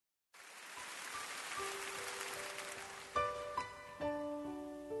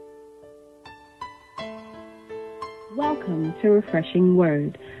Welcome to Refreshing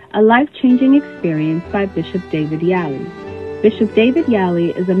Word, a life-changing experience by Bishop David Yali. Bishop David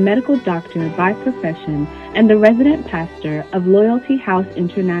Yali is a medical doctor by profession and the resident pastor of Loyalty House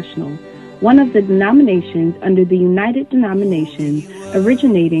International, one of the denominations under the United Denominations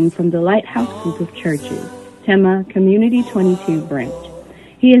originating from the Lighthouse Group of Churches, Tema Community 22 branch.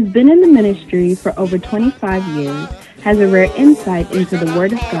 He has been in the ministry for over 25 years, has a rare insight into the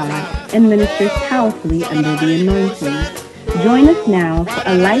Word of God, and ministers powerfully under the anointing. Join us now for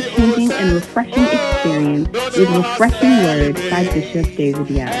a life-changing and refreshing experience with Refreshing Word by Bishop David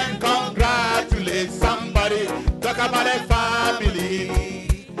Yali. Congratulate somebody. Talk about a family.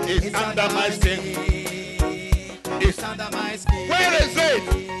 It's under my skin. It's under my skin. Where is it?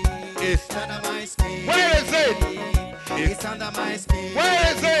 It's under my skin. Where is it? It's under my skin.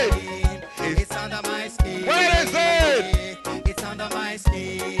 Where is it? It's under my skin. Where is it? It's under my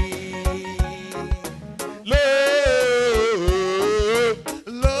skin. Love,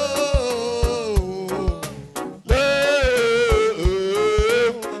 love, love,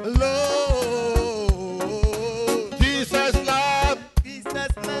 love. Jesus love,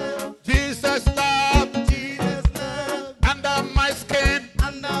 Jesus love, Jesus love, Jesus love. Under my skin,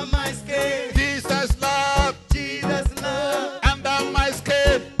 under my skin. Jesus love, Jesus love. Under my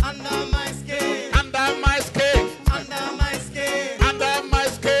skin, under my skin, under my skin, under my skin, under my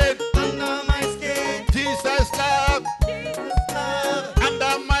skin, under my skin. Jesus love, Jesus love.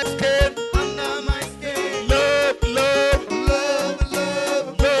 Under my skin, under my skin. Love, love, love,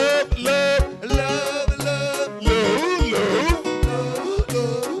 love, love, love, love, love, love, love,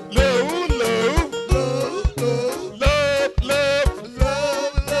 love, love, love, love, love,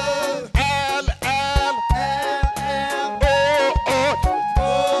 love, love. L, L, L, L, O, O,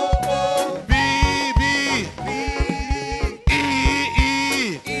 O, B, B, B, E,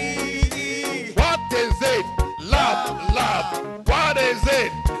 E, E. What is it? Love, love. What is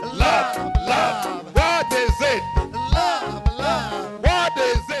it? Love, love. What is it? Love, love. What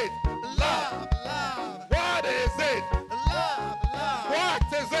is it? Love, love. What is it? Love, love.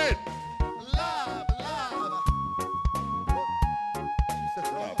 What is it? Love, love.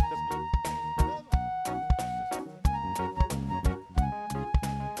 It's love.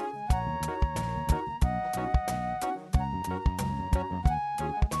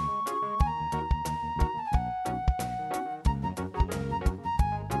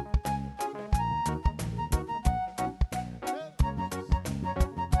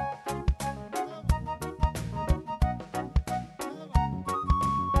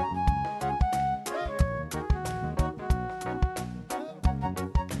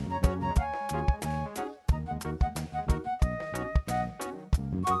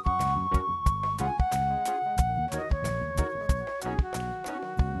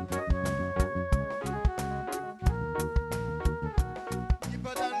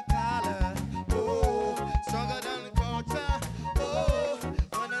 Deeper than color, oh, stronger than culture, oh,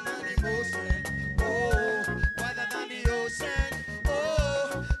 more than emotion, oh, wider than the ocean,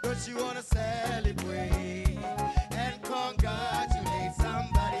 oh, don't you wanna celebrate and congratulate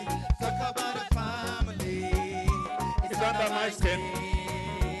somebody? Talk about a family. It's under my skin.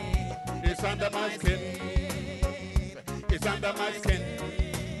 It's under my skin. It's under my skin.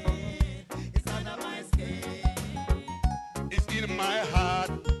 It's under my skin. It's in my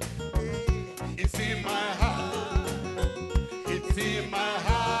heart. It's in my heart. It's in my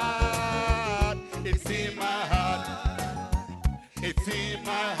heart. It's in my heart. It's in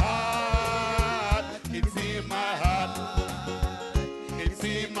my heart. It's in my heart. It's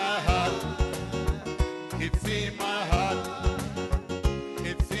in my heart. It's in my heart.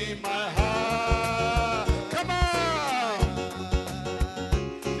 It's in my heart. Come on.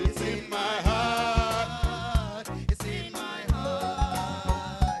 It's in my heart. It's in my heart.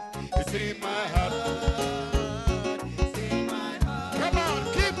 It's in my heart. It's in my heart. Come on,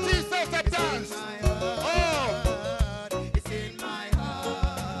 give Jesus a dance. Oh, it's in my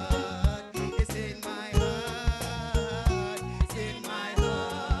heart. It's in my heart. It's in my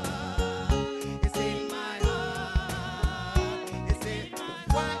heart. It's in my heart. It's in my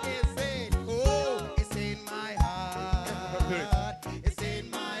heart. What is it? Oh, it's in my heart. It's in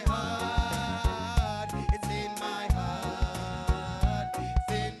my heart. It's in my heart.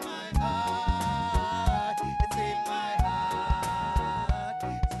 It's in my heart. It's in my heart.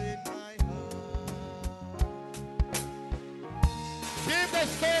 It's in my heart. Give the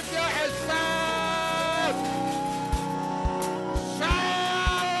Savior a shout!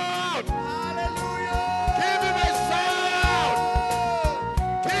 Shout! Hallelujah! Give him a shout!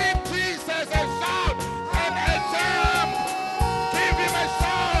 Give Jesus a shout and a jump! Give him a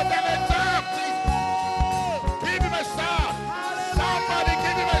shout and a jump! Give him a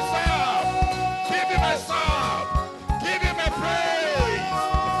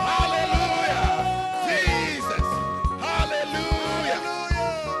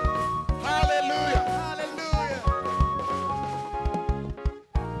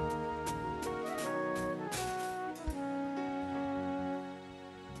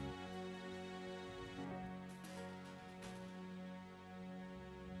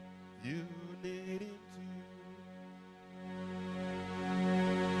you need him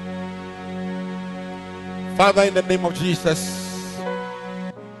to. Father, in the name of Jesus,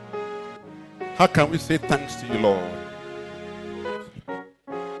 how can we say thanks to you, Lord?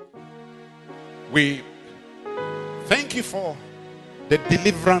 We thank you for the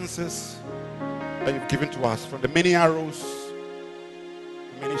deliverances that you've given to us from the many arrows,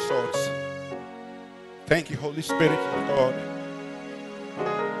 many swords. Thank you, Holy Spirit of God,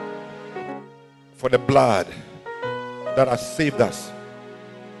 for the blood that has saved us.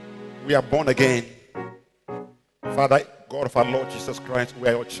 We are born again. Father, God of our Lord Jesus Christ, we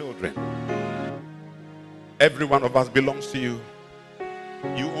are your children. Every one of us belongs to you.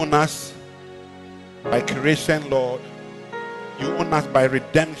 You own us by creation, Lord. You own us by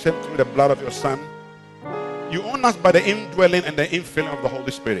redemption through the blood of your Son. You own us by the indwelling and the infilling of the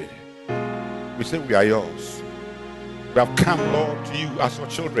Holy Spirit. We say we are yours. We have come, Lord, to you as your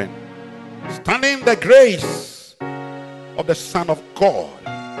children, standing in the grace of the Son of God.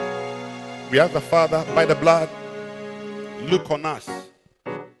 We ask the Father, by the blood, look on us.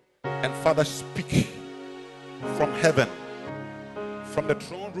 And Father, speak from heaven, from the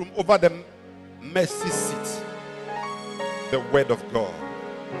throne room over the mercy seat, the word of God.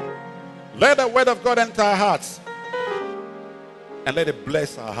 Let the word of God enter our hearts and let it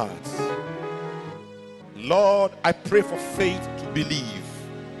bless our hearts. Lord, I pray for faith to believe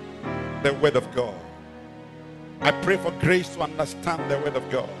the word of God. I pray for grace to understand the word of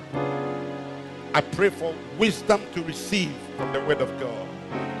God. I pray for wisdom to receive from the word of God.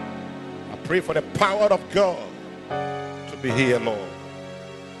 I pray for the power of God to be here, Lord.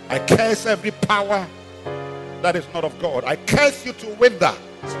 I curse every power that is not of God. I curse you to wither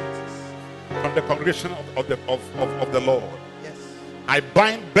from the congregation of the Lord. Yes. I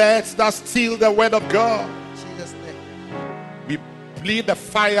bind birds that steal the word of God. Jesus' name. We plead the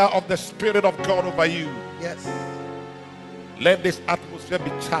fire of the Spirit of God over you. Yes. Let this atmosphere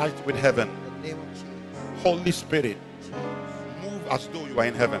be charged with heaven. In the name of Jesus. Holy Spirit, Jesus. move as though you are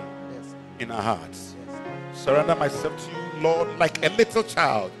in heaven Yes. in our hearts. Yes. Surrender myself to you, Lord, like a little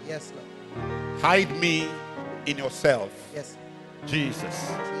child. Yes, Lord. Hide me in yourself, Yes. Jesus, Jesus.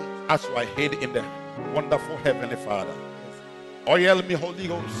 as you are hid in the wonderful Heavenly Father. Yes. Oil me, Holy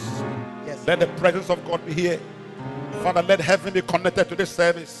Ghost. Yes. Let the presence of God be here. Father, let heaven be connected to this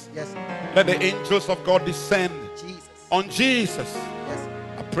service. Yes. Let the angels of God descend Jesus. on Jesus. Yes.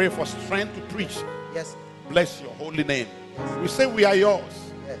 I pray for strength to preach. Yes. Bless your holy name. Yes. We say we are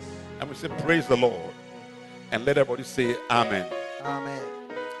yours. Yes. And we say praise the Lord. And let everybody say amen. Amen.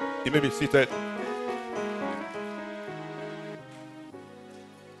 You may be seated.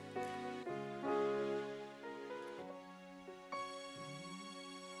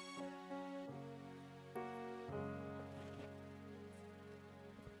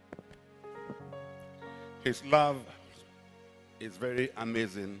 His love is very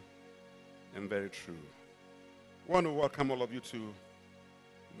amazing and very true. I want to welcome all of you to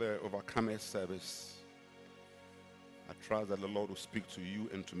the Overcomers service. I trust that the Lord will speak to you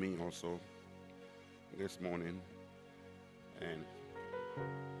and to me also this morning. And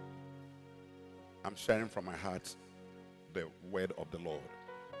I'm sharing from my heart the word of the Lord.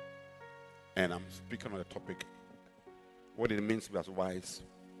 And I'm speaking on the topic, what it means to be as wise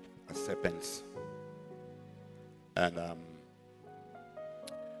as serpents. And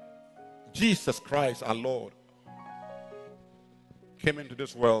Jesus Christ, our Lord, came into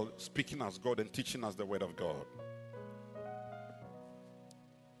this world speaking as God and teaching us the word of God.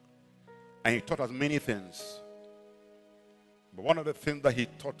 And he taught us many things. But one of the things that he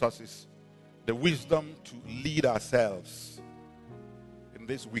taught us is the wisdom to lead ourselves in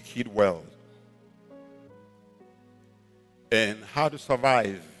this wicked world. And how to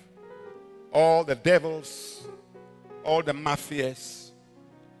survive all the devils, all the mafias,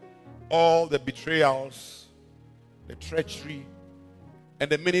 all the betrayals, the treachery,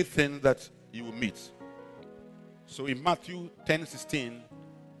 and the many things that you will meet. So in Matthew 10:16,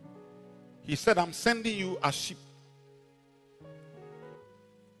 he said, I'm sending you as sheep.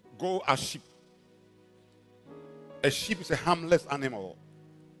 Go as sheep. A sheep is a harmless animal,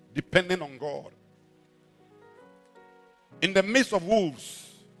 depending on God. In the midst of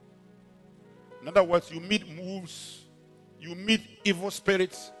wolves, in other words, you meet wolves, you meet evil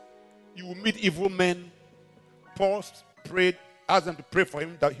spirits, you will meet evil men. Paul prayed, asked them to pray for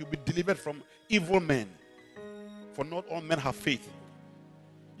him that he'll be delivered from evil men. For not all men have faith.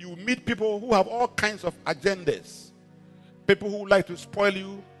 You will meet people who have all kinds of agendas. People who like to spoil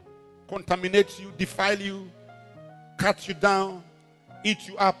you, contaminate you, defile you, cut you down, eat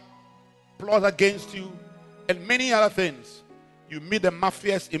you up, plot against you, and many other things. You meet the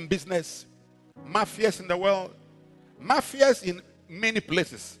mafias in business, mafias in the world, mafias in many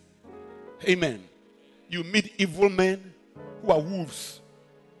places. Amen. You meet evil men who are wolves.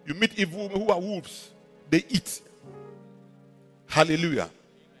 You meet evil men who are wolves. They eat. Hallelujah.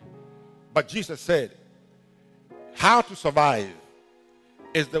 But Jesus said, how to survive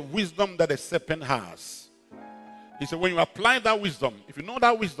is the wisdom that a serpent has. He said, when you apply that wisdom, if you know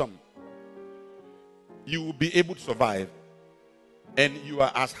that wisdom, you will be able to survive. And you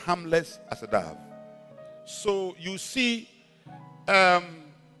are as harmless as a dove. So you see 3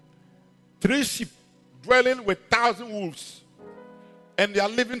 sheep dwelling with 1,000 wolves. And they are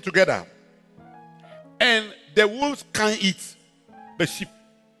living together. And the wolves can't eat the sheep.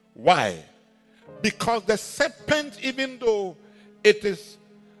 Why? Because the serpent, even though it is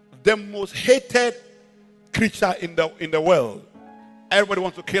the most hated creature in the world, everybody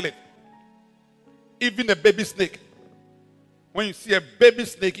wants to kill it. Even a baby snake. When you see a baby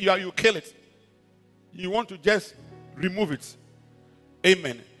snake, you kill it. You want to just remove it.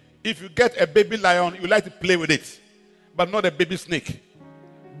 Amen. If you get a baby lion, you like to play with it, but not a baby snake.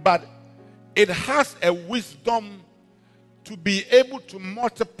 But it has a wisdom to be able to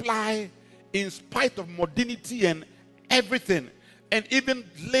multiply in spite of modernity and everything, and even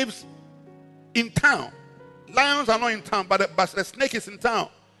lives in town. Lions are not in town, but the snake is in town,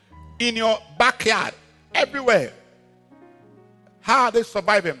 in your backyard, everywhere. How are they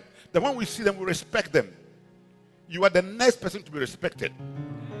surviving? The one we see them, we respect them. You are the next person to be respected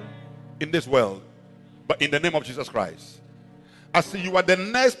in this world, but in the name of Jesus Christ. I say you are the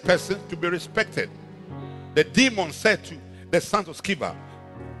next person to be respected. The demon said to the sons of Sceva,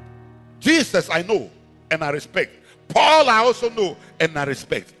 Jesus I know and I respect. Paul I also know and I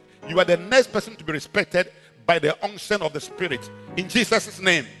respect. You are the next person to be respected by the unction of the Spirit in Jesus'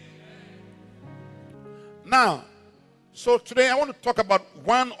 name. Now, so today I want to talk about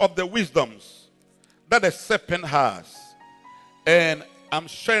one of the wisdoms that a serpent has. And I'm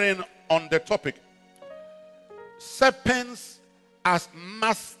sharing on the topic, serpents as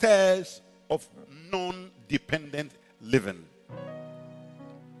masters of non-dependent living.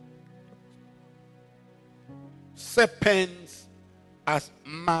 Serpents as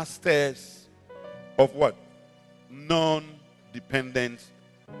masters of what? Non-dependent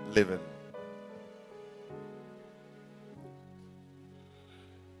living.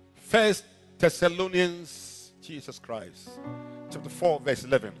 First Thessalonians, Jesus Christ, chapter 4, verse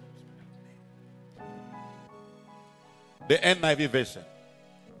 11. The NIV version.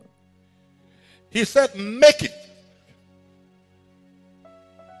 He said, make it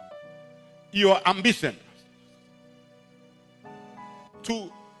your ambition to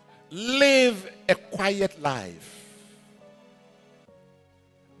live a quiet life.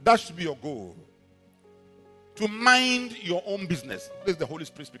 That should be your goal. To mind your own business. This is the Holy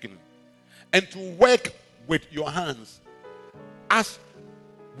Spirit speaking. And to work with your hands as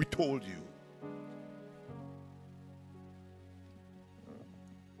we told you.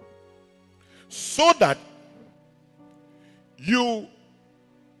 So that your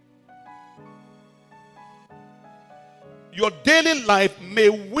daily life may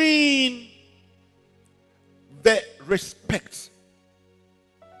win the respect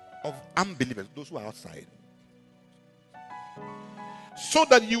of unbelievers, those who are outside. So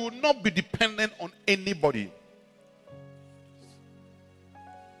that you will not be dependent on anybody.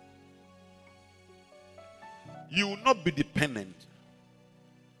 You will not be dependent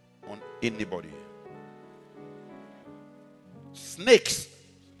on anybody. Snakes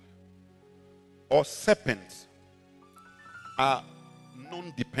or serpents are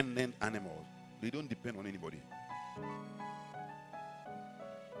non-dependent animals. They don't depend on anybody.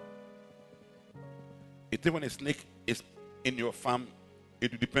 It's when a snake is in your farm,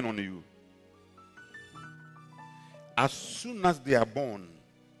 it will depend on you. As soon as they are born,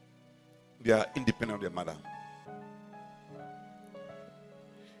 they are independent of their mother.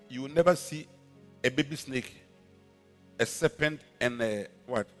 You will never see a baby snake, a serpent, and a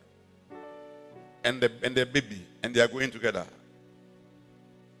what? And the baby, and they are going together.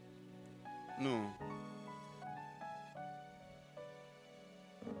 No.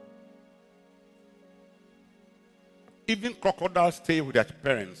 Even crocodiles stay with their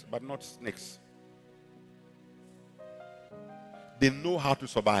parents, but not snakes. They know how to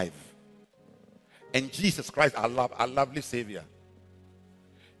survive. And Jesus Christ, our lovely Savior,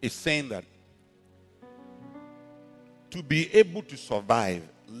 is saying that to be able to survive,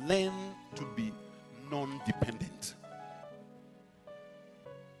 learn to be non-dependent.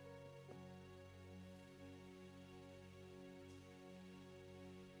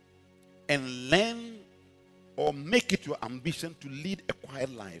 And learn or or make it your ambition to lead a quiet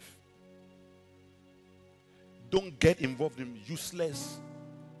life. Don't get involved in useless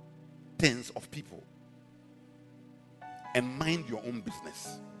things of people, and mind your own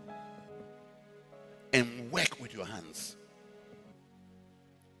business and work with your hands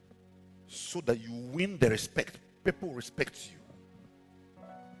so that you win the respect. People respect you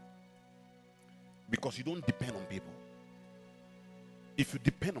because you don't depend on people. If you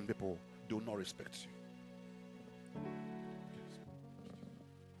depend on people, they will not respect you.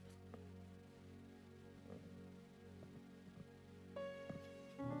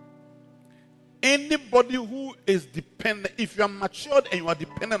 Anybody who is dependent, if you are matured and you are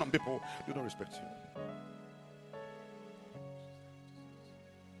dependent on people, they don't respect you.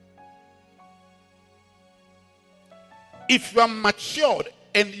 If you are matured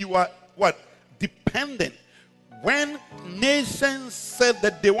and you are what? Dependent. When nations said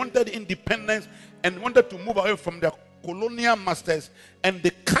that they wanted independence and wanted to move away from their colonial masters and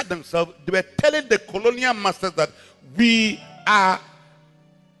they cut themselves, they were telling the colonial masters that we are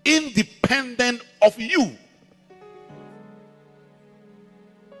independent of you.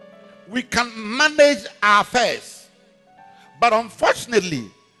 We can manage our affairs. But unfortunately,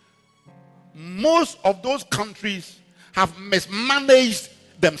 most of those countries have mismanaged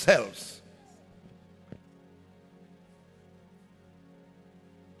themselves.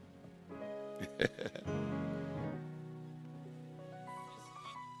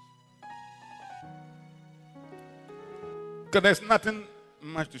 Because there's nothing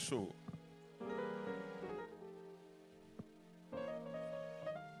much to show.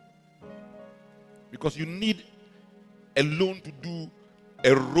 Because you need a loan to do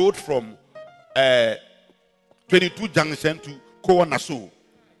a road from 22 Junction to Kowa Nassau.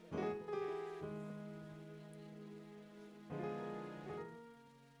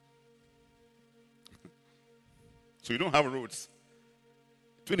 So you don't have roads.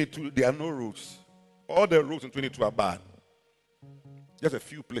 22, there are no roads. All the roads in 22 are bad. Just a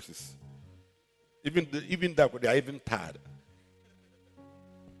few places. Even that, they are even tired.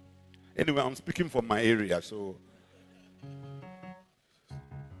 Anyway, I'm speaking for my area, so.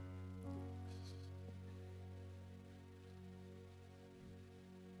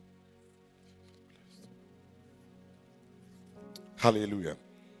 Hallelujah.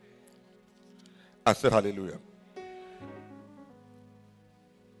 I said hallelujah.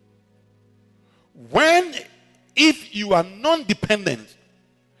 If you are non-dependent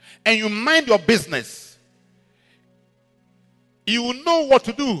and you mind your business, you will know what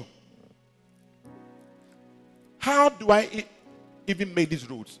to do. How do I even make these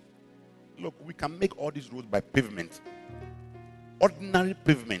roads? Look, we can make all these roads by pavement. Ordinary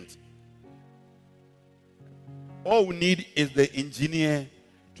pavement. All we need is the engineer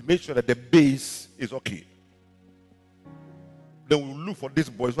to make sure that the base is okay. Then we'll look for these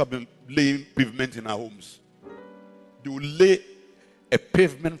boys who have been laying pavement in our homes. They will lay a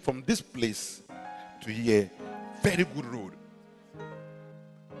pavement from this place to here. Very good road.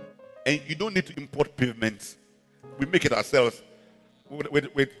 And you don't need to import pavement. We make it ourselves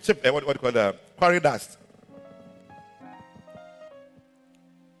with cheap, what do you call that? Quarry dust.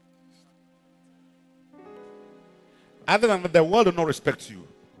 Other than that, the world will not respect you.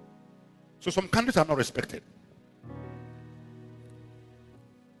 So some countries are not respected.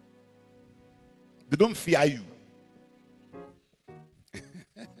 They don't fear you.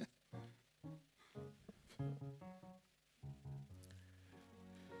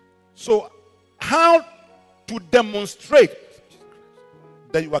 So, how to demonstrate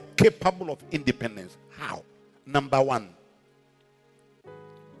that you are capable of independence? How? Number one,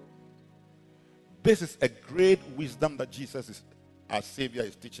 this is a great wisdom that Jesus, our Savior,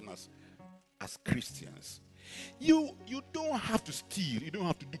 is teaching us as Christians. You don't have to steal. You don't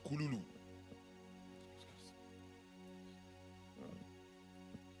have to do kululu.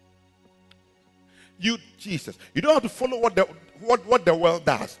 You don't have to follow what the world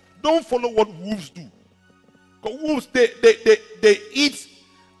does. Don't follow what wolves do. Because wolves, they eat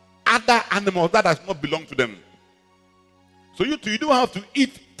other animals that does not belong to them. So you don't have to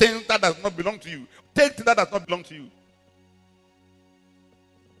eat things that does not belong to you. Take things that does not belong to you.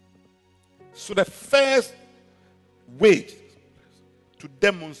 So the first way to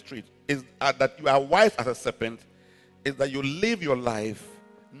demonstrate is that you are wise as a serpent is that you live your life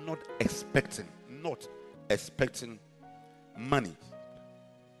not expecting money,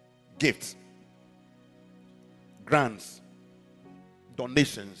 gifts, grants,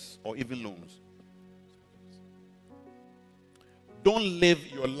 donations, or even loans. Don't live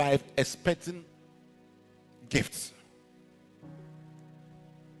your life expecting gifts.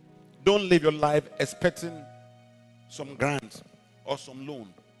 Don't live your life expecting some grant or some loan.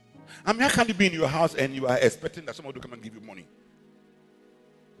 I mean, how can you be in your house and you are expecting that somebody will come and give you money?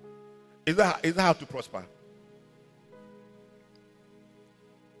 Is that how to prosper?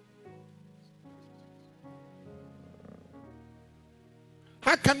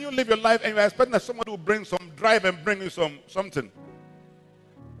 How can you live your life and you are expecting that somebody will bring some drive and bring you something?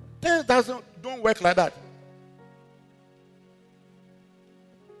 Things don't work like that.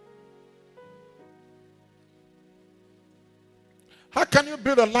 How can you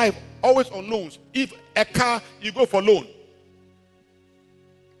build a life always on loans? If a car, you go for loan.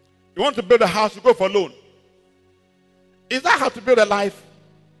 You want to build a house, you go for loan. Is that how to build a life?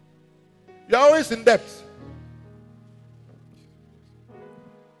 You're always in debt.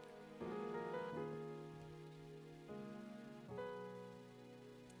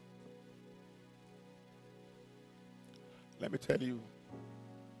 Let me tell you,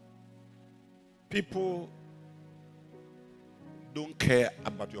 people don't care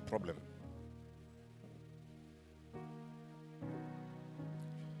about your problem.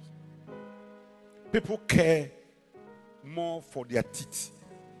 People care more for their teeth,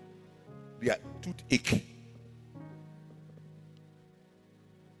 their toothache,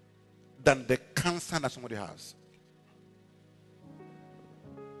 than the cancer that somebody has.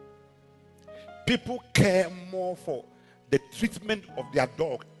 People care more for the treatment of their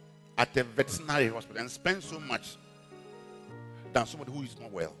dog at a veterinary hospital and spend so much than somebody who is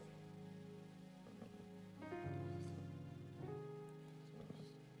not well.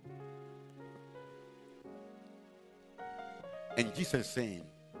 And Jesus is saying,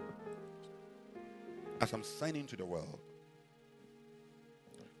 as I'm signing to the world,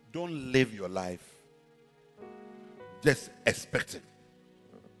 don't live your life just expecting.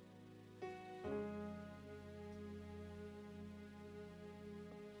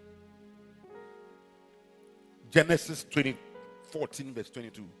 Genesis 14 verse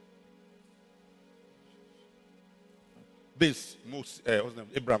 22. This what's the name?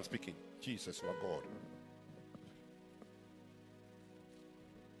 Abraham speaking. Jesus, our God.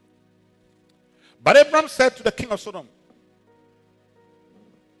 But Abraham said to the king of Sodom,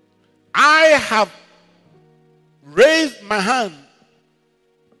 I have raised my hand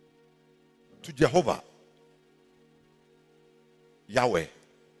to Jehovah, Yahweh.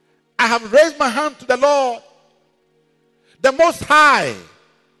 I have raised my hand to the Lord, the Most High,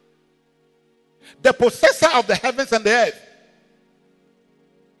 the possessor of the heavens and the earth,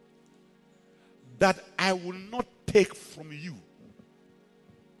 that I will not take from you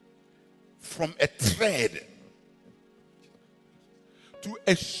from a thread to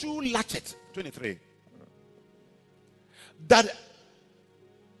a shoe latchet. 23. That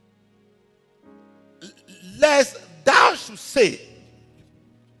lest thou should say,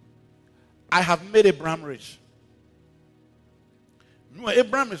 I have made Abraham rich. No,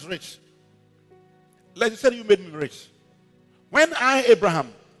 Abraham is rich. Like you said, you made me rich. When I,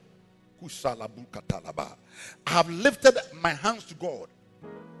 Abraham, I have lifted my hands to God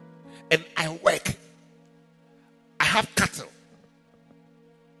and I work. I have cattle.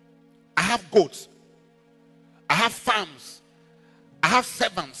 I have goats. I have farms. I have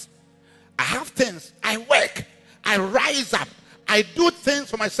servants. I have things. I work. I rise up. I do things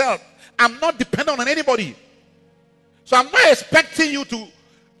for myself. I'm not dependent on anybody. So I'm not expecting you to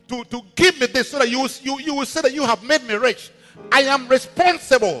give me this so that you will say that you have made me rich. I am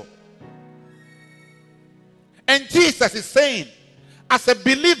responsible. And Jesus is saying, as a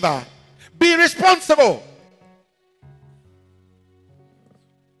believer, be responsible.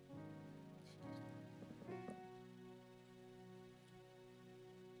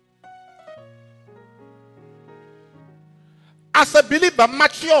 As a believer,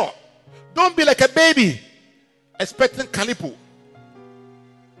 mature. Don't be like a baby expecting calipo.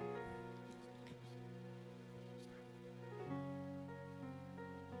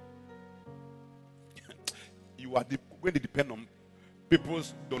 You are going to depend on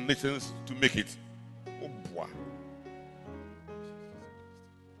people's donations to make it. Oh boy.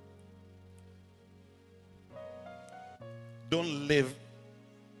 Don't live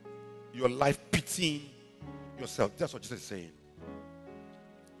your life pitying yourself. That's what Jesus is saying.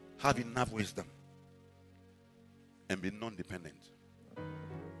 Have enough wisdom and be non-dependent.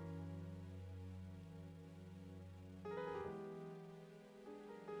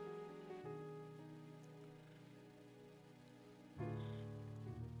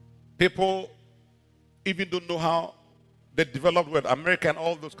 People even don't know how the developed world, America and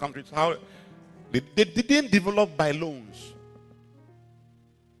all those countries, how they didn't develop by loans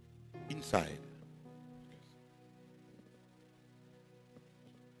inside.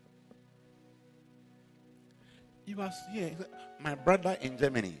 You are here, my brother in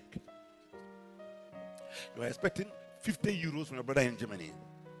Germany. You are expecting 50 euros from your brother in Germany.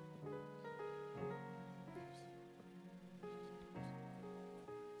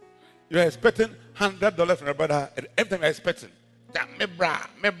 You are expecting $100 from your brother. Every time you are expecting, me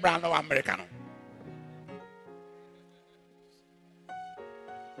bra, no Americano.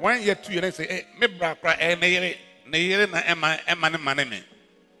 1 year, 2 years, say, hey, me bra, na emma me.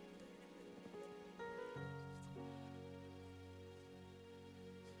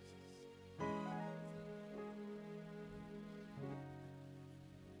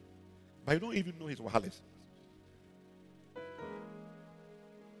 But you don't even know his wahales.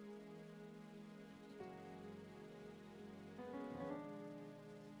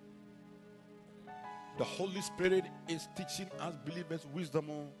 The Holy Spirit is teaching us believers wisdom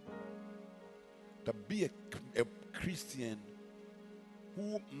to be a Christian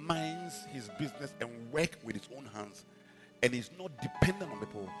who minds his business and work with his own hands and is not dependent on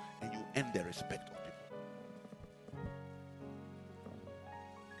people, and you earn the respect of people.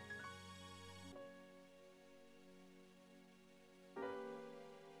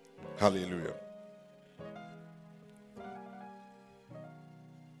 Hallelujah.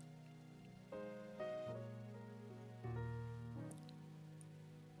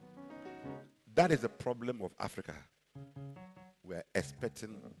 That is the problem of Africa. We are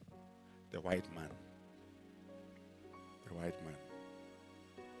expecting the white man. The white man.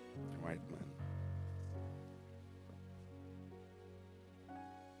 The white man.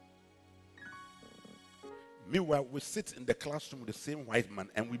 Meanwhile, we sit in the classroom with the same white man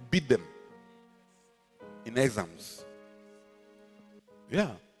and we beat them in exams.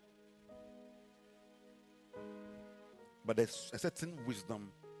 Yeah. But there's a certain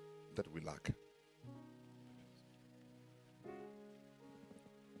wisdom that we lack.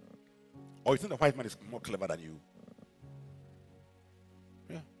 Or you think the white man is more clever than you?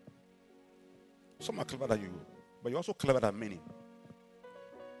 Yeah. Some are clever than you, but you're also clever than many.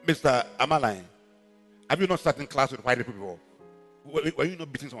 Mr. Amaline, have you not sat in class with white people before? Were you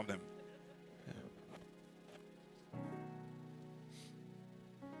not beating some of them? Yeah.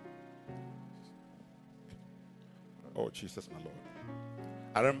 Oh, Jesus, my Lord.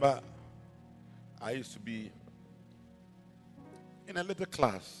 I remember I used to be in a little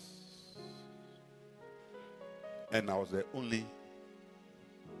class, and I was the only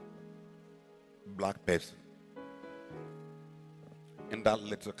black person in that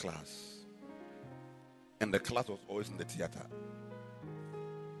little class. And the class was always in the theater.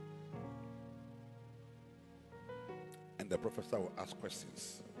 And the professor would ask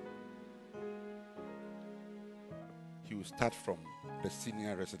questions. He would start from the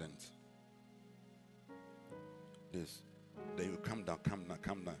senior resident. This. Then you come down.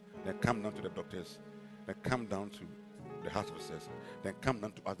 Then come down to the doctors. Then come down to the house officers. Then come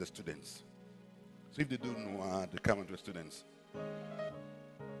down to us, the students. So if they don't know, they come to the students.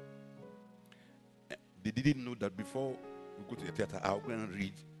 They didn't know that before we go to the theater, I'll go and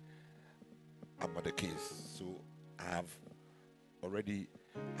read about the case. So I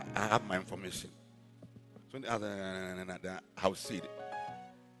have my information. So when they ask, I'll see it.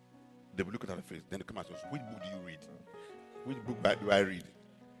 They will look at our face. Then they come and ask us, which book do you read? Which book do I read?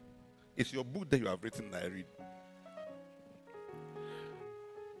 It's your book that you have written that I read.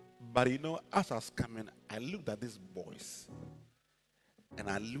 But as I was coming, I looked at these boys. And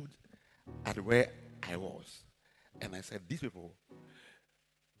I looked at where I was. And I said, these people,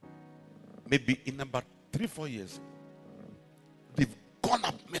 maybe in about 3-4 years, they've gone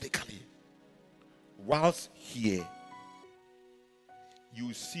up medically. Whilst here,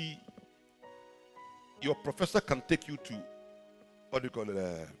 you see, your professor can take you to, what do you call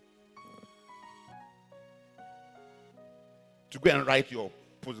it, to go and write your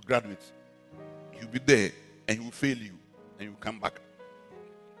postgraduate. You'll be there, and he will fail you, and you will come back.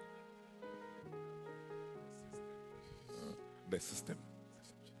 The system.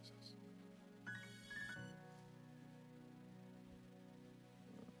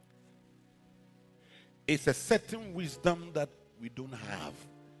 It's a certain wisdom that we don't have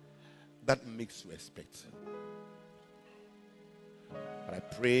that makes you expect. But I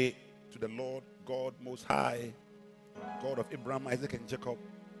pray to the Lord God Most High, God of Abraham, Isaac, and Jacob,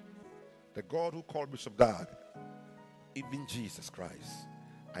 the God who called Bishop Dag, even Jesus Christ.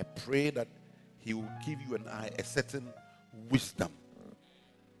 I pray that He will give you and I a certain wisdom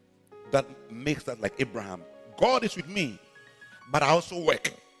that makes that like Abraham. God is with me, but I also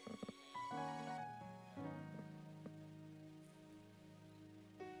work.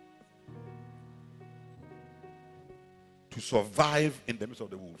 To survive in the midst of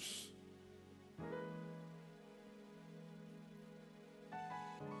the wolves.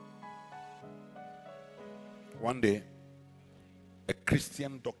 One day, a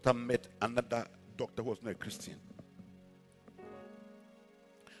Christian doctor met another doctor who was not a Christian.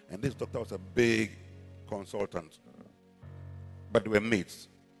 And this doctor was a big consultant. But they were mates.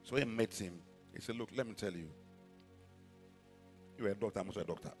 So he met him. He said, look, let me tell you. You are a doctor, I'm also a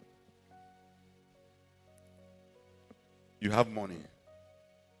doctor. You have money.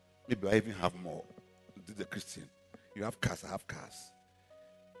 Maybe I even have more. This is a Christian. You have cars, I have cars.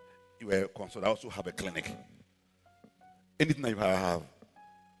 You are a consultant, I also have a clinic. Anything that you have, I have.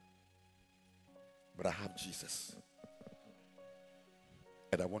 But I have Jesus.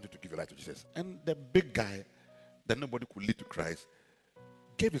 And I want you to give your life to Jesus. And the big guy that nobody could lead to Christ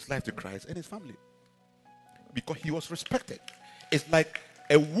gave his life to Christ and his family. Because he was respected. It's like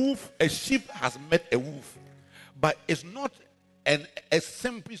a wolf, a sheep has met a wolf. But it's not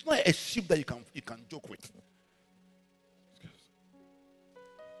it's not a sheep that you can joke with.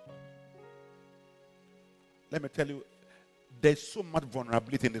 Let me tell you, there's so much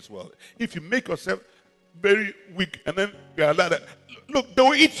vulnerability in this world. If you make yourself very weak and then you are like that, look, they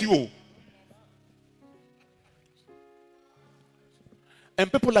will eat you.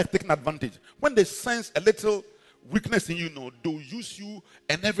 And people like taking advantage. When they sense a little weakness in you, they'll use you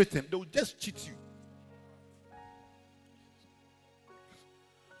and everything. They'll just cheat you.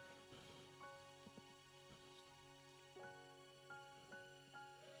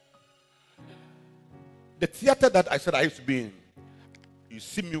 The theater that I said I used to be in, you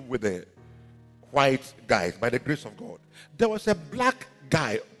see me with the white guys, by the grace of God. There was a black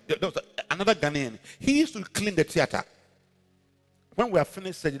guy, there was another Ghanaian. He used to clean the theater. When we are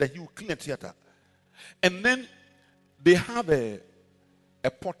finished surgery, he would clean the theater. And then they have a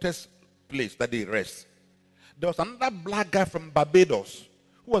potter's place that they rest. There was another black guy from Barbados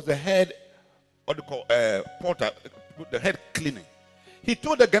who was the head, what do you call, porter, the head cleaning. He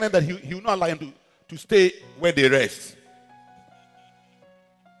told the Ghanaian that he will not allow him to stay where they rest.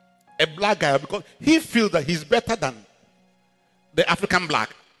 A black guy, because he feels that he's better than the African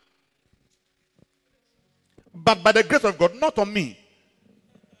black. But by the grace of God, not on me.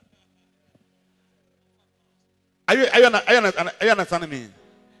 Are you understanding me?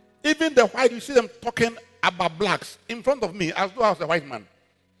 Even the white, you see them talking about blacks in front of me as though I was a white man.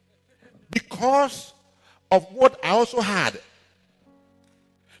 Because of what I also had.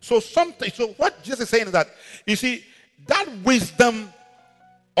 So what Jesus is saying is that, you see, that wisdom,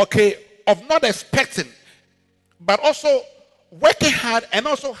 okay, of not expecting, but also working hard and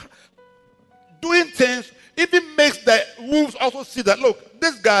also doing things, even makes the wolves also see that, look,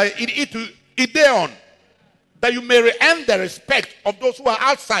 this guy, it there on. That you may earn the respect of those who are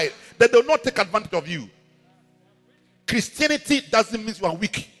outside, that they will not take advantage of you. Christianity doesn't mean you are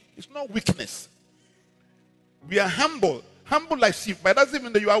weak. It's not weakness. We are humble like sheep, but it doesn't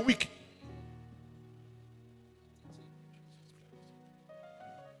mean that you are weak.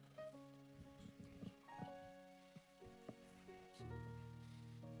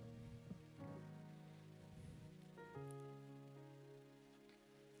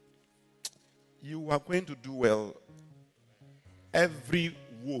 You are going to do well. Every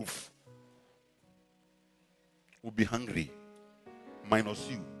wolf will be hungry, minus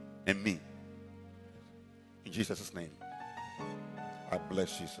you and me. In Jesus' name. I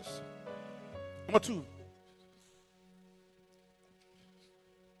bless Jesus. Number 2.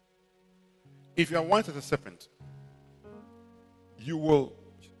 If you are wise as a serpent, you will,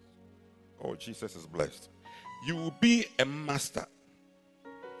 oh, Jesus is blessed. You will be a master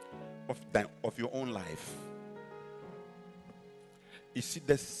of your own life. You see,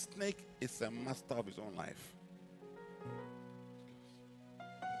 the snake is a master of his own life.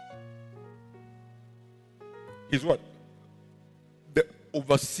 He's what? The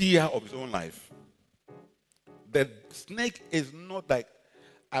overseer of his own life. The snake is not like,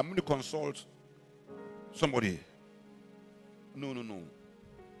 I'm going to consult somebody. No.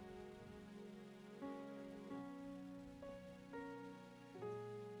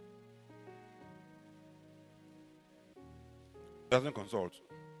 Doesn't consult.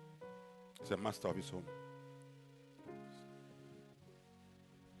 He's a master of his home.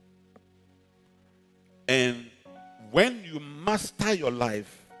 And when you master your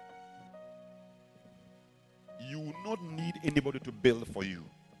life, you will not need anybody to build for you.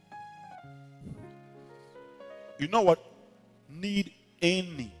 You know what? Need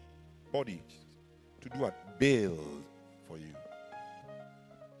anybody to do what? Build for you.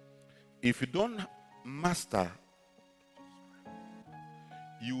 If you don't master,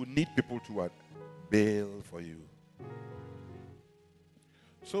 you need people to what? Build for you.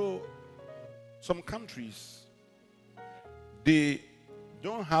 So, some countries, they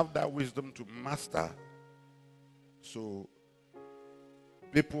don't have that wisdom to master So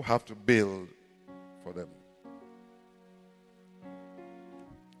people have to build for them.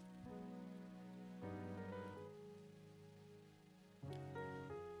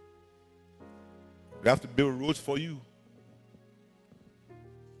 They have to build roads for you.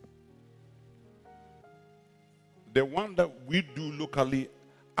 The one that we do locally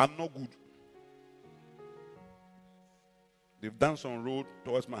are not good. They've done some road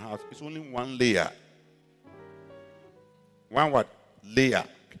towards my house. It's only one layer. One what? Layer.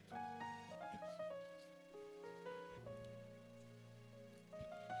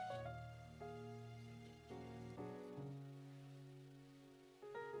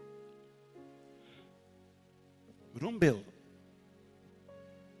 We don't build.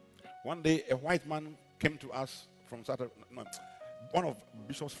 One day, a white man came to us from one of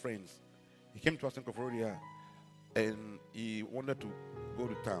Bishop's friends. He came to us in Koforia and he wanted to go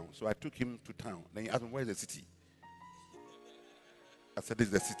to town. So I took him to town. Then he asked me, where is the city? I said, this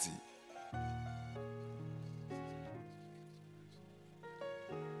is the city.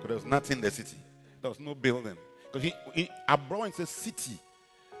 Because there was nothing in the city. There was no building. Because abroad it's a city.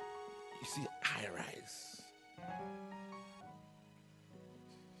 You see high rise.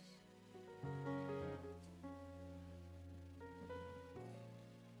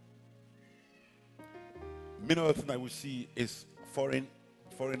 Many other things that we see is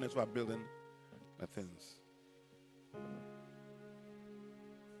foreigners who are building the things.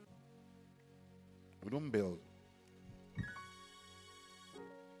 We don't build.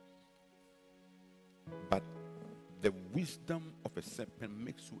 But the wisdom of a serpent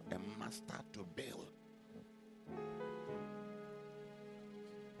makes you a master to build.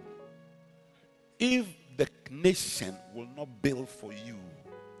 If the nation will not build for you,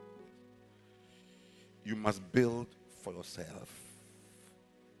 you must build for yourself.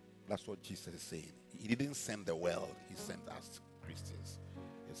 That's what Jesus is saying. He didn't send the world, he sent us Christians.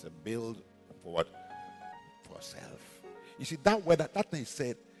 It's a build for what? For yourself. You see, that word, that thing he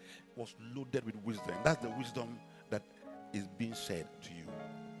said was loaded with wisdom. That's the wisdom that is being said to you.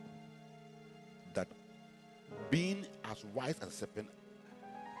 That being as wise as a serpent,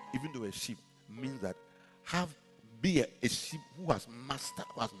 even though a sheep, means that be a sheep who has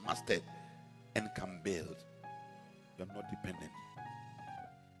mastered and can build. You're not dependent.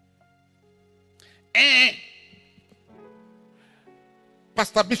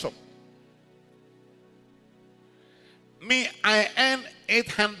 Pastor Bishop, me, I earn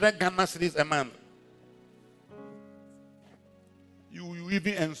 800 Ghana cedis a month. You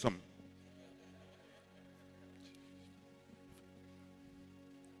even earn some.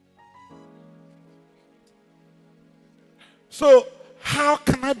 So how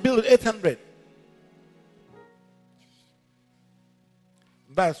can I build 800?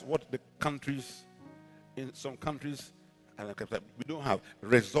 That's what the countries, in some countries, and we don't have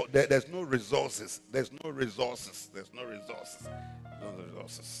there's no resources. There's no resources. There's no resources. No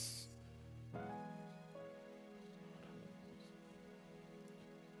resources.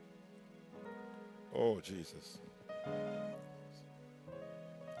 Oh, Jesus.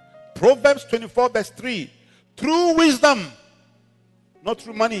 Proverbs 24 verse 3. Through wisdom, not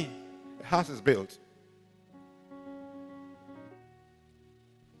through money, a house is built.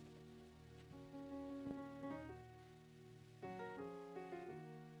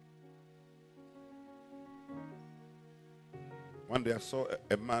 One day I saw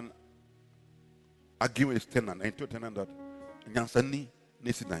a man arguing with his tenant, and he told the tenant that Nyansa ni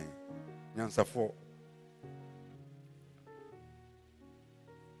nesi nine, Nyansa 4.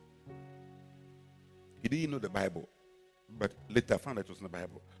 He didn't know the Bible, but later found that it was in the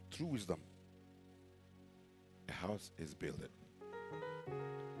Bible. Through wisdom, a house is built.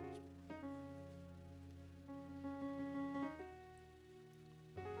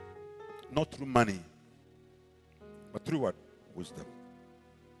 Not through money, but through what? Wisdom.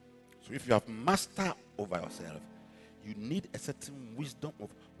 So if you have master over yourself, you need a certain wisdom of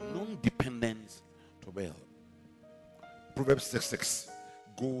non-dependence to build. Proverbs 6:6.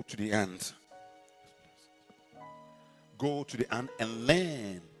 Go to the ant. Go to the ant and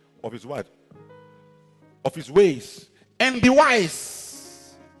learn of his what? Of his ways. And be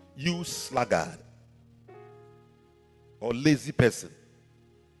wise, you sluggard or lazy person.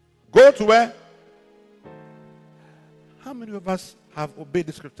 Go to where? How many of us have obeyed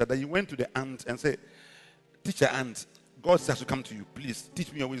the scripture that you went to the ant and said, teacher ant, God says to come to you. Please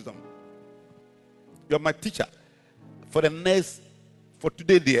teach me your wisdom. You're my teacher. For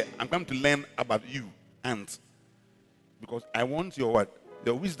today there, I'm going to learn about you, ant. Because I want your what?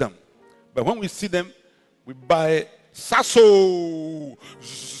 Your wisdom. But when we see them, we buy Sasso.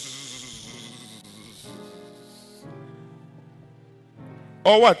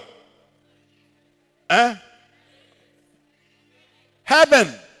 Or what? Eh?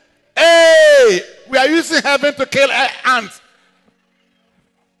 Heaven. Hey! We are using heaven to kill ants.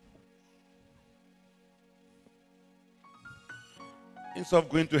 Instead of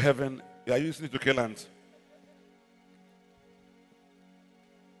going to heaven, we are using it to kill ants.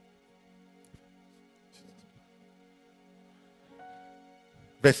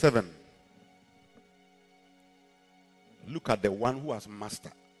 Verse 7. Look at the one who has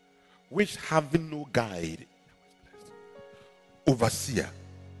master, which having no guide, overseer,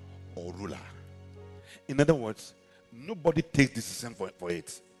 or ruler. In other words, nobody takes decision for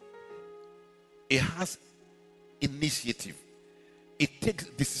it. It has initiative. It takes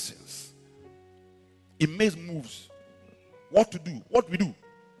decisions. It makes moves. What to do, what we do.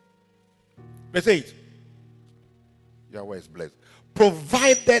 Verse 8. Yahweh is blessed.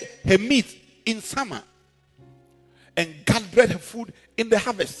 Provided her meat in summer and gathered her food in the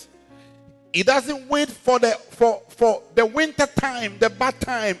harvest. It doesn't wait for the winter time, the bad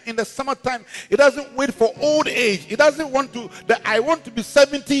time, in the summertime. It doesn't wait for old age. It doesn't want to, I want to be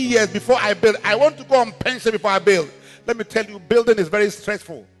 70 years before I build. I want to go on pension before I build. Let me tell you, building is very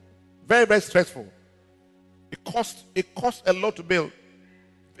stressful. Very, very stressful. It costs a lot to build.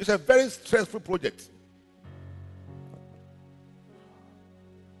 It's a very stressful project.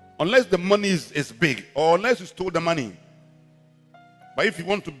 Unless the money is big, or unless you stole the money. But if you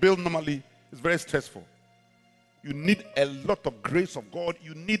want to build normally, it's very stressful. You need a lot of grace of God.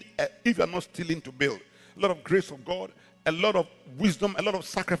 You need, if you are not stealing to build, a lot of grace of God, a lot of wisdom, a lot of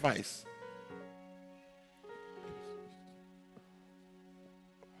sacrifice.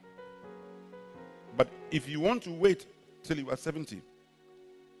 But if you want to wait till you are 70,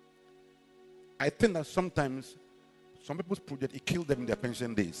 I think that sometimes some people's project, it killed them in their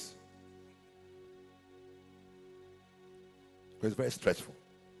pension days. Because it's very stressful.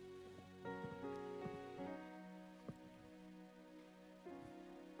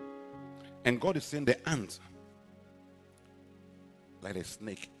 And God is saying the ant, like a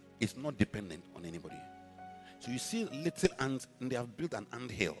snake, is not dependent on anybody. So you see little ants, and they have built an ant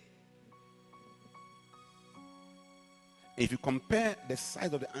hill. If you compare the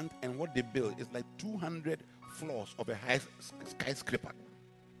size of the ant and what they build, it's like 200 floors of a high skyscraper.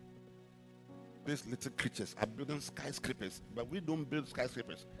 These little creatures are building skyscrapers, but we don't build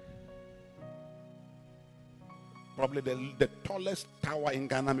skyscrapers. Probably the tallest tower in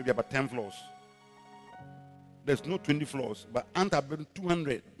Ghana maybe about 10 floors. There's no 20 floors, but ants are building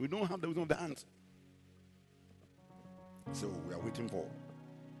 200. We don't have the wisdom of the ants. So we are waiting for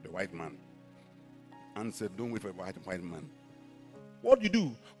the white man. Ant said, don't wait for a white man. What do you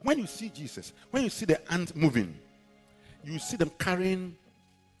do? When you see Jesus, when you see the ant moving, you see them carrying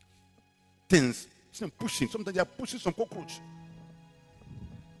things, see them pushing. Sometimes they are pushing some cockroach.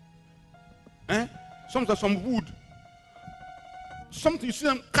 Sometimes some wood. Something you see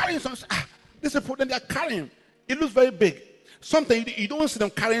them carrying some. This is a problem they are carrying. It looks very big. Sometimes you don't see them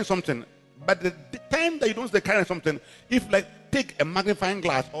carrying something, but the time that you don't see them carrying something, if like take a magnifying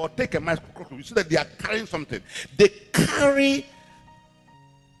glass or take a microscope, you see that they are carrying something. They carry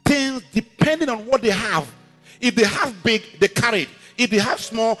things depending on what they have. If they have big, they carry it. If they have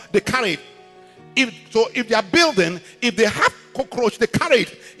small, they carry it. If they are building, if they have cockroach, they carry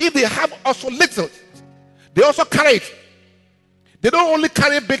it. If they have also little, they also carry it. They don't only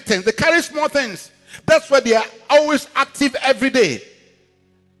carry big things, they carry small things. That's why they are always active every day.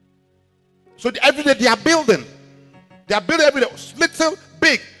 So every day they are building. They are building every day. Little,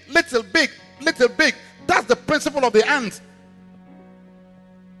 big, little, big, little, big. That's the principle of the ant.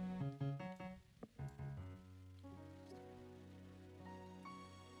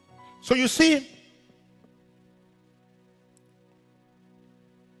 So you see,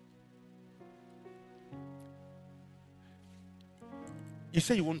 you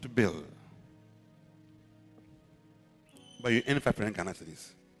say you want to build, but you earn 500 Ghana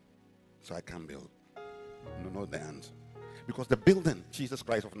cedis, so I can't build. No, not the ant. Because the building, Jesus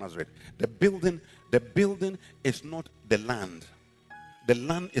Christ of Nazareth, the building is not the land. The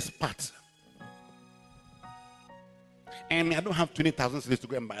land is part. And I don't have 20,000 cedis to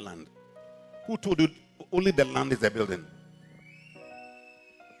go and buy land. Who told you only the land is the building?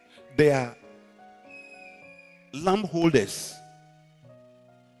 They are lamp holders.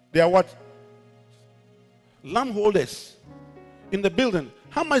 They are what? Lamp holders in the building.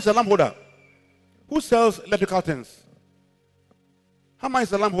 How much is a lamp holder? Who sells electrical things? How much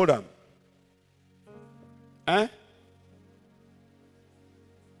is a lamp holder? 4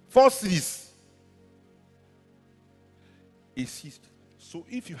 cedis. So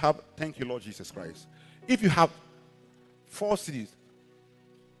if you have, thank you Lord Jesus Christ, if you have 4 cedis,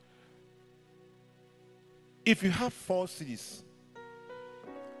 If you have 4 cities,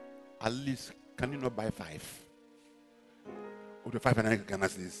 at least can you not buy 5? Or the 500 Ghana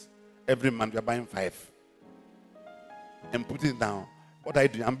cedis. Every month you're buying 5 and putting it down. What are you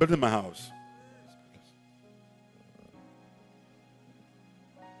doing? I'm building my house.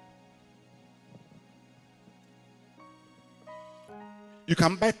 You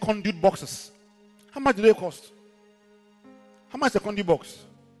can buy conduit boxes. How much do they cost? How much is a conduit box?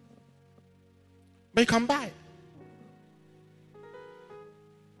 But you can buy.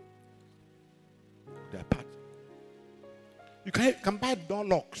 They're part. You can buy door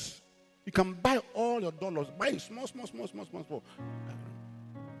locks. You can buy all your door locks. Buy it small.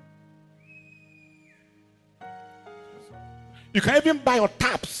 You can even buy your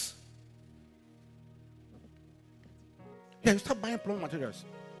taps. Yeah, you start buying plumbing materials.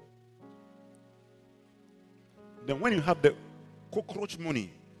 Then when you have the cockroach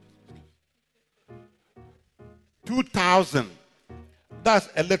money, 2,000, that's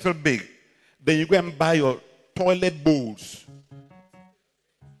a little big. Then you go and buy your toilet bowls.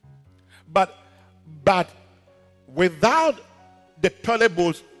 But without the toilet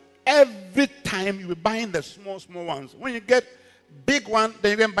bowls, every time you be buying the small ones. When you get big one,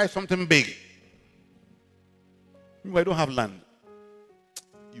 then you go and buy something big. If I don't have land,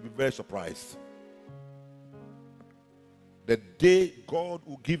 you'll be very surprised. The day God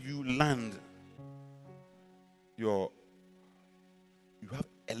will give you land, you have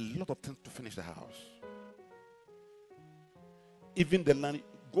a lot of things to finish the house. Even the land,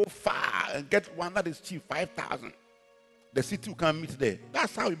 go far and get one that is cheap, 5,000. The city will come meet there.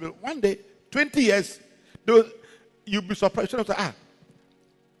 That's how you build. One day, 20 years, you'll be surprised. You'll say,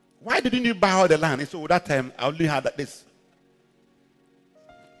 why didn't you buy all the land? So that time, I only had this.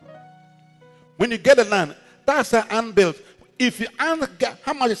 When you get the land, that's an unbuilt. If you get,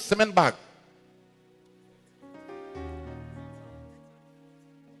 how much is cement bag?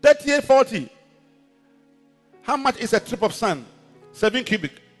 38.40. How much is a trip of sand? 7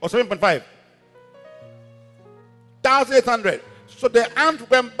 cubic or 7.5? 1,800. So the ant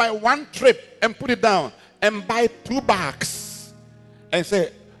went by one trip and put it down and buy 2 bags and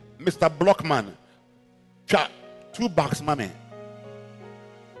say, Mr. Blockman, 2 bags, mommy.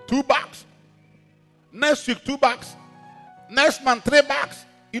 2 bags. Next week, 2 bags. Next month, 3 bags.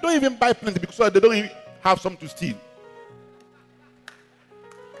 You don't even buy plenty because they don't even have some to steal.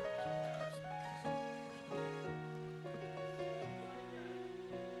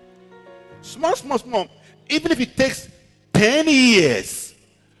 Small. Even if it takes 10 years,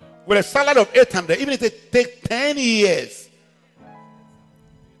 with a salary of 800, even if it takes 10 years,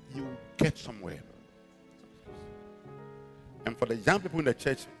 you will get somewhere. And for the young people in the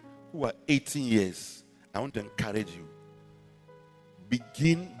church who are 18 years, I want to encourage you.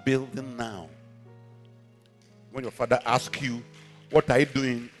 Begin building now. When your father asks you, what are you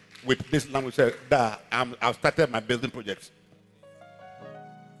doing with this land? You say, I've started my building project.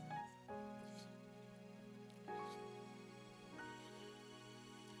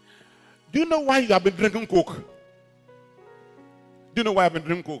 Do you know why you have been drinking Coke? Do you know why I've been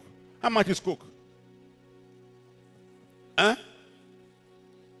drinking Coke? How much is Coke? 3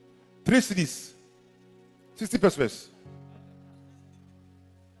 cedis. 60 pesos.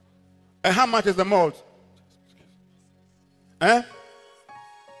 And how much is the malt? 4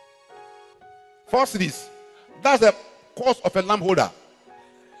 cedis. That's the cost of a lamp holder.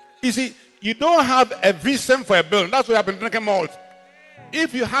 You see, you don't have a vision for a bill. That's why I've been drinking malt.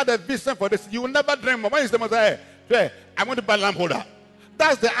 If you had a vision for this, you will never drink more. When is the most I want to buy a lamp holder.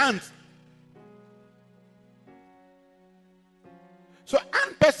 That's the ant. So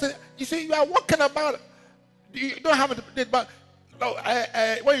ant person, you see, you are walking about. You don't have it, but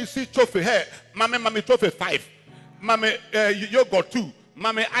when you see trophy, hey, mommy, trophy 5, mommy, yogurt 2,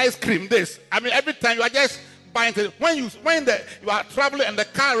 mommy, ice cream this. I mean, every time you are just buying it. When you are traveling and the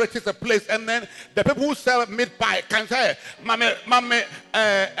car reaches a place, and then the people who sell meat pie can say, mommy,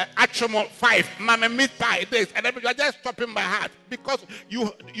 actual 5, mommy, meat pie this, and you are just stopping my heart because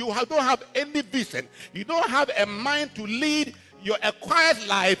you don't have any vision. You don't have a mind to lead your quiet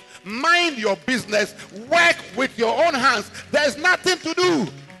life, mind your business, work with your own hands. There's nothing to do.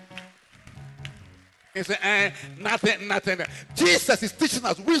 He said, nothing. Jesus is teaching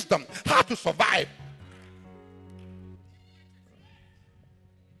us wisdom, how to survive.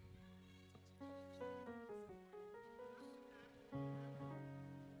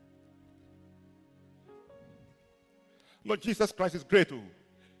 Lord Jesus Christ is great.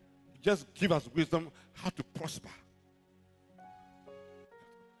 Just give us wisdom how to prosper.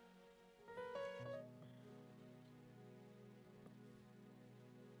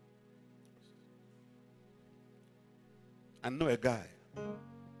 I know a guy.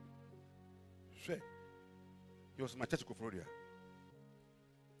 Sure. He was in my church in Koforidua.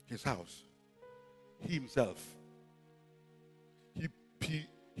 His house. He himself.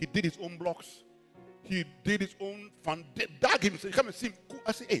 He did his own blocks. He did his own fund, dug himself. Come and see him.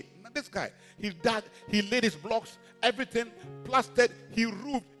 I say, hey, this guy, he dug, he laid his blocks, everything, plastered, he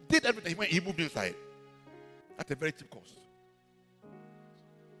roofed, did everything. He moved inside at a very cheap cost.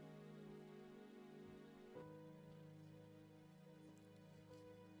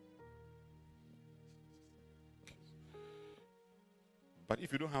 But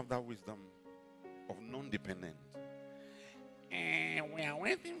if you don't have that wisdom of non-dependent, we are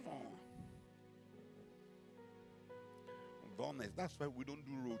waiting for. Honest. That's why we don't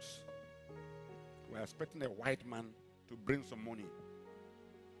do roads. We're expecting a white man to bring some money.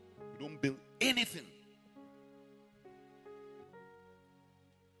 We don't build anything.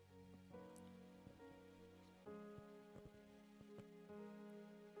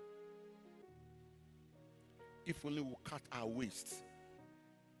 If only we cut our waste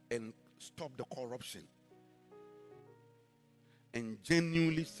and stop the corruption and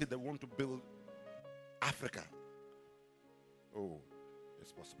genuinely say they want to build Africa. Oh,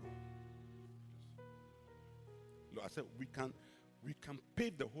 it's possible. Look, I said we can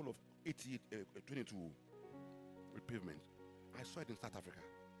pave the whole of 22 with pavement. I saw it in South Africa.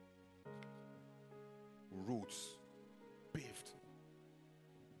 Roads paved.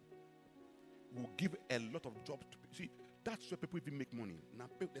 We'll give a lot of jobs to people. See, that's where people even make money. Now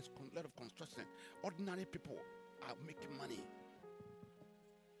there's a lot of construction. Ordinary people are making money.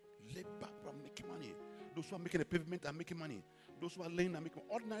 Labor are making money. Those who are making the pavement are making money. Those who are laying are making money.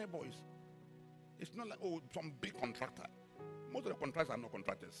 Ordinary boys. It's not like, oh, some big contractor. Most of the contractors are not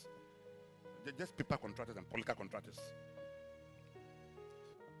contractors. They're just paper contractors and political contractors.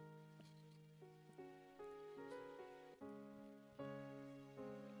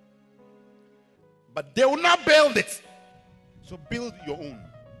 But they will not build it. So build your own.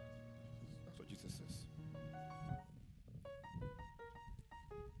 That's what Jesus says.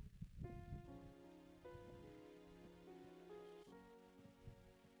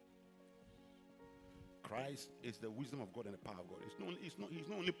 Christ is the wisdom of God and the power of God. He's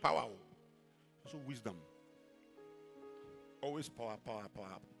not only power, it's also wisdom. Always power.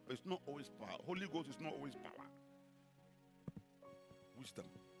 It's not always power. Holy Ghost is not always power. Wisdom.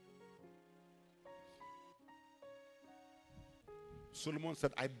 Solomon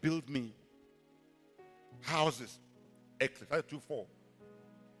said, I build me houses. Ecclesiastes 2:4.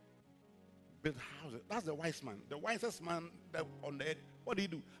 Build houses. That's the wise man. The wisest man that on the earth. What did he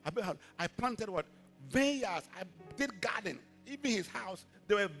do? I planted what? Vineyards. I did garden. Even his house,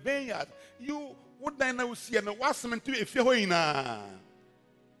 there were vineyards. You would not see and what cement if you're in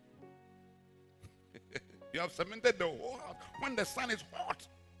you have cemented the whole house. When the sun is hot,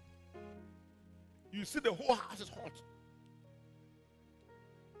 you see the whole house is hot.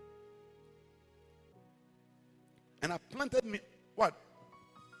 And I planted me what?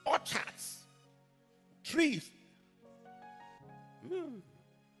 Orchards, trees.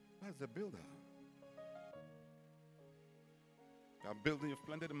 That's the builder. I'm building, you've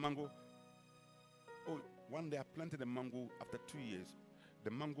planted a mango. Oh, one day I planted a mango after 2 years. The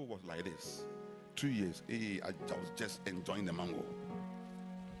mango was like this. 2 years. I was just enjoying the mango.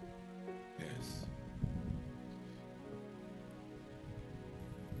 Yes.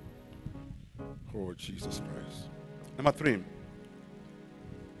 Oh, Jesus Christ. Number 3.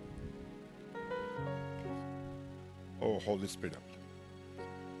 Oh, Holy Spirit.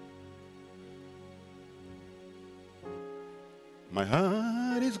 My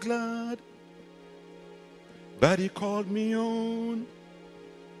heart is glad that He called me on.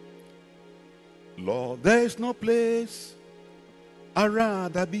 Lord, there is no place I'd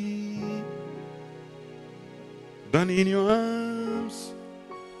rather be than in your arms,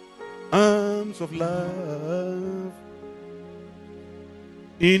 arms of love.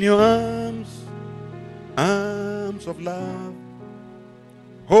 In your arms, arms of love.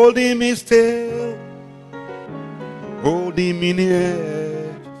 Holding me still, holding me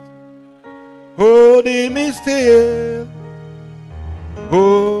near, holding me still,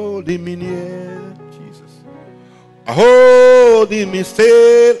 holding me near, Jesus. Holding me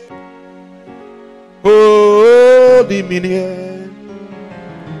still, holding me near,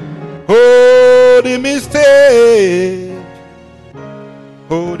 holding me still,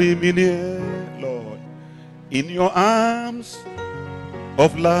 holding me near, Lord, in your arms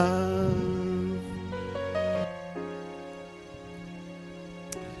of love.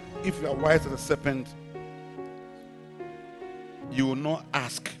 If you are wise as a serpent, you will not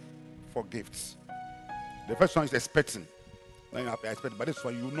ask for gifts. The first one is expecting. Then I expect, but this is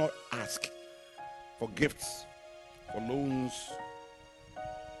why you will not ask for gifts, for loans,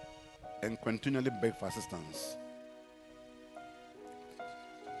 and continually beg for assistance.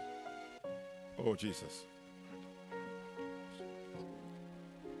 Oh, Jesus.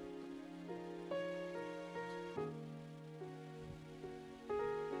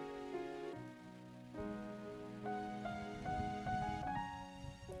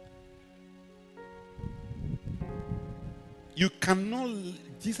 You cannot,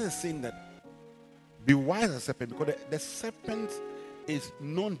 Jesus is saying that be wise as a serpent, because the serpent is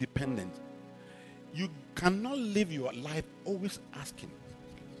non-dependent. You cannot live your life always asking,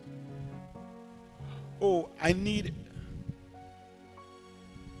 oh, I need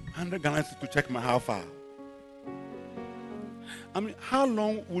 100 gallons to check my how far. I mean, how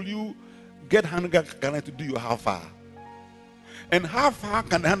long will you get 100 gallons to do your how far? And how far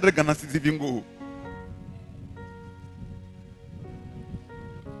can 100 gallons even go?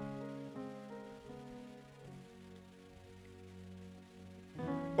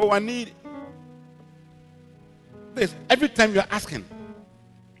 Oh, I need this. Every time you're asking,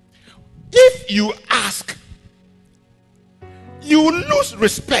 if you ask, you lose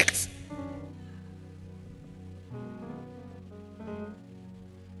respect.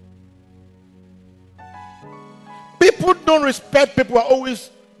 People don't respect people who are always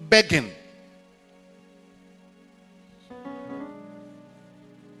begging.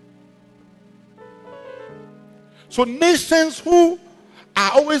 So nations who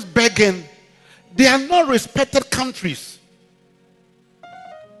are always begging, they are not respected countries.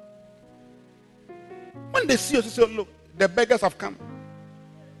 When they see us, they say, oh, look, the beggars have come.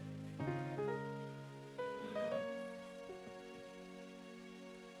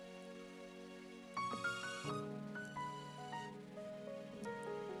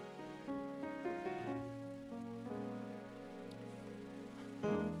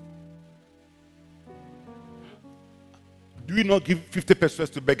 Do you not give 50 pesos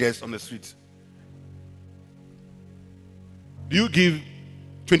to beggars on the street? Do you give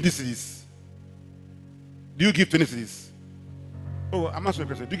 20 cedis? Do you give 20 cedis? Oh, I'm asking a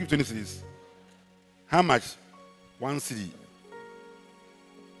question. Do you give 20 cedis? How much? 1 cedi.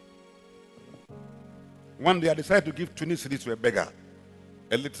 One day I decided to give 20 cedis to a beggar,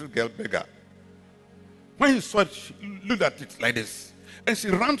 a little girl beggar. When he saw it, she looked at it like this, and she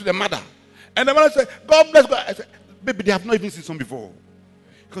ran to the mother. And the mother said, God bless God. I said, baby, they have not even seen some before.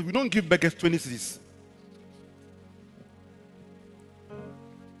 Because we don't give beggars 20 cedis.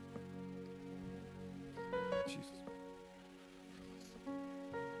 Jesus.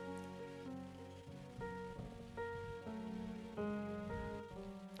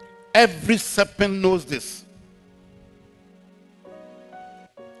 Every serpent knows this,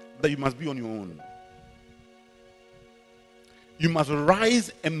 that you must be on your own. You must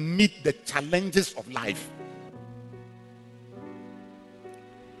rise and meet the challenges of life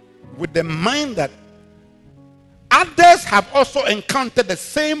with the mind that others have also encountered the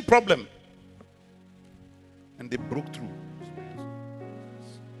same problem and they broke through.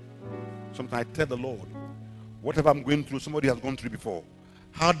 Sometimes I tell the Lord, whatever I'm going through, somebody has gone through before.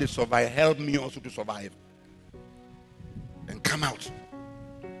 How they survive, help me also to survive and come out.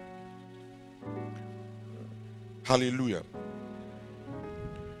 Hallelujah.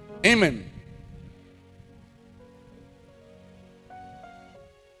 Amen.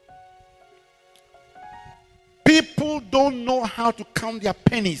 People don't know how to count their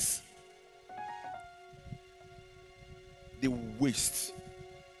pennies. They waste.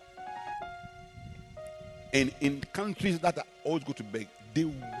 And in countries that are always go to beg, they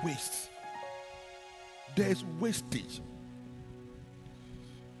waste. There's wastage.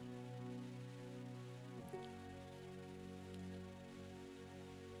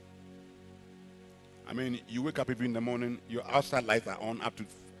 I mean, you wake up every in the morning, your outside lights are on up to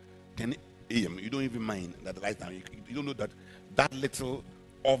 10 a.m. You don't even mind that the lights are on. You don't know that that little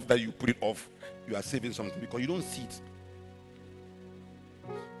off that you put it off, you are saving something because you don't see it.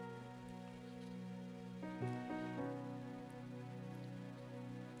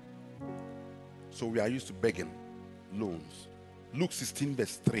 So we are used to begging loans. Luke 16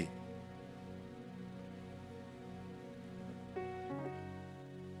 verse 3.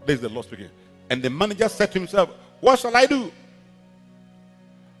 There's the Lord speaking. And the manager said to himself, what shall I do?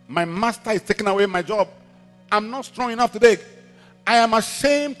 My master is taking away my job. I'm not strong enough to beg. I am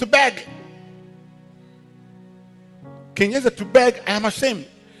ashamed to beg. King Jesus said to beg, I am ashamed.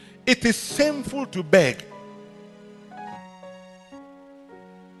 It is shameful to beg.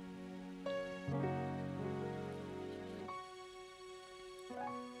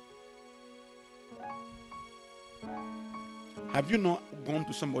 Have you not gone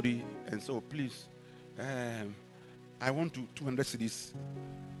to somebody and said, oh, please, I want 200 cedis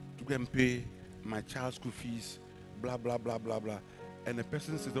to go and pay my child's school fees, blah, blah, blah, blah, blah. And the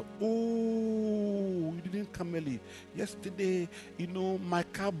person says, oh, you didn't come early. Yesterday, my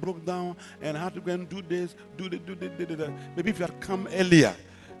car broke down and I had to go and do this, do that. Maybe if you had come earlier,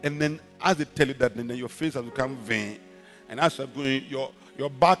 and then as they tell you that, then your face has become vain. And as you're going,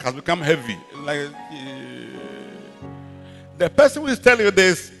 your back has become heavy. Like, the person who is telling you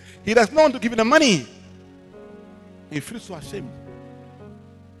this, he does not want to give you the money. He feels so ashamed.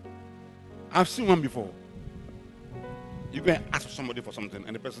 I've seen one before. You go and ask somebody for something,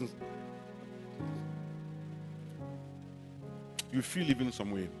 and the person, you feel even some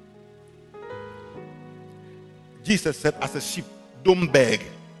way. Jesus said, as a sheep, don't beg.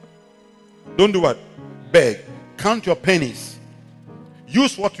 Don't do what? Beg. Count your pennies.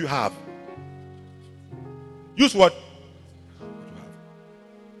 Use what you have. Use what?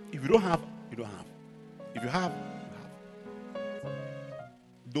 If you don't have, you don't have. If you have, you have.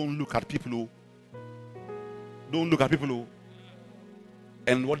 Don't look at people who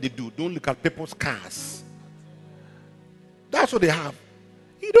and what they do. Don't look at people's cars. That's what they have.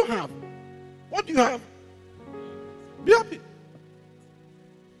 You don't have. What do you have? Be happy.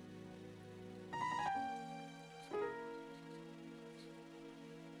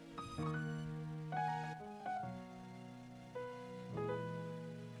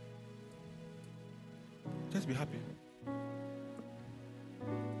 Just be happy.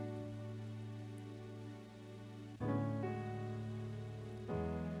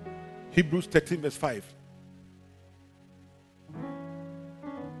 Hebrews 13 verse 5.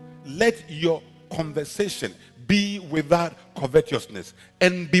 Let your conversation be without covetousness,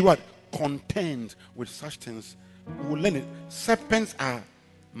 and be what? Content with such things. We will learn it. Serpents are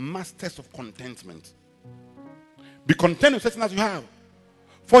masters of contentment. Be content with such things as you have.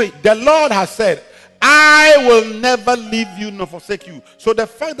 For the Lord has said, I will never leave you nor forsake you. So the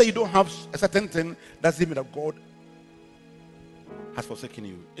fact that you don't have a certain thing doesn't mean that God has forsaken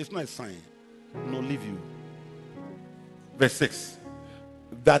you. It's not a sign. Nor leave you. Verse 6.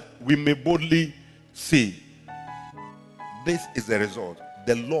 That we may boldly say, this is the result.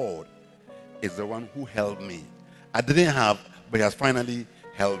 The Lord is the one who held me. I didn't have, but he has finally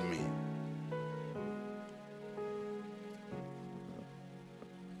held me.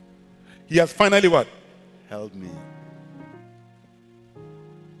 He has finally what? Held me.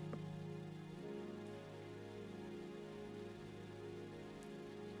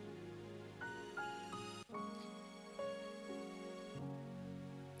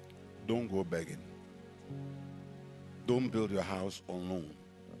 Don't go begging. Don't build your house on loan.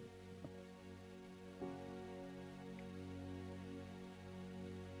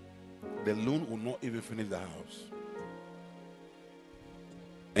 The loan will not even finish the house.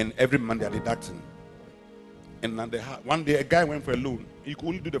 And every month they are deducting. And then one day a guy went for a loan. He could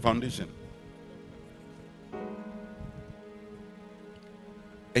only do the foundation.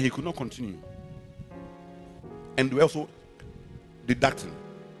 And he could not continue. And they were also deducting.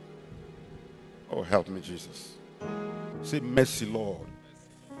 Oh, help me, Jesus. Say, mercy, Lord.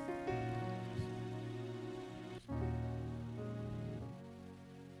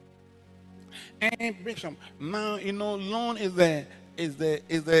 And Bishop, now loan is the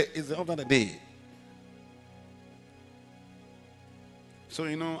order of the day. So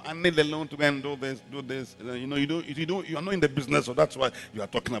I need the loan to go and do this. You are not in the business, so that's why you are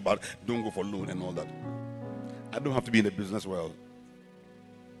talking about don't go for loan and all that. I don't have to be in the business world.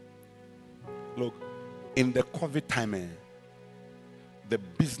 Look, in the COVID time, the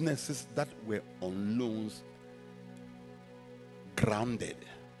businesses that were on loans grounded.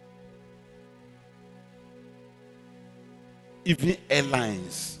 Even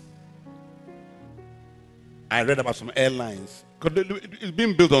airlines. I read about some airlines. Because it's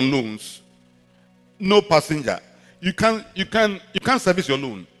being built on loans. No passenger. You can't service your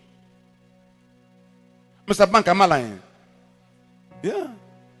loan. Mr. Bank, am I lying? Yeah.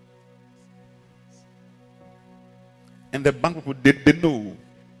 And the bank people, they know.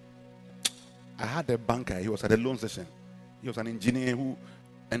 I had a banker, he was at a loan session. He was an engineer who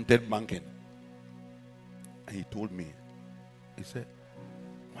entered banking. And he told me, he said,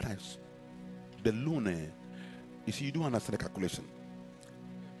 the loan, you see, you don't understand the calculation.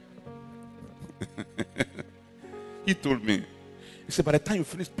 He told me, he said, by the time you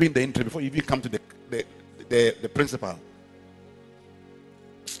finish paying the interest, before you even come to the principal,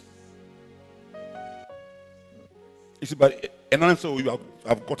 he said, but and also you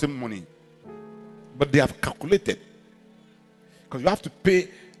have gotten money. But they have calculated. Because you have to pay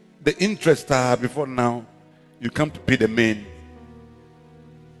the interest before now you come to pay the main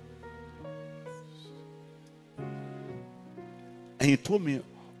And he told me,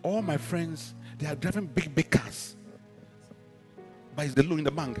 all my friends, they are driving big cars. But it's the loan in the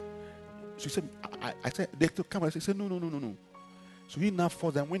bank. So he said, I said, they have to come. I said, no. So he now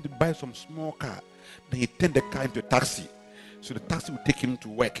forced and went to buy some small car. Then he turned the car into a taxi. So the taxi would take him to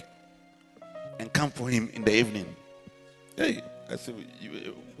work and come for him in the evening. Hey, I said,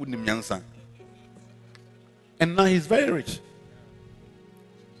 you wouldn't answer. And now he's very rich.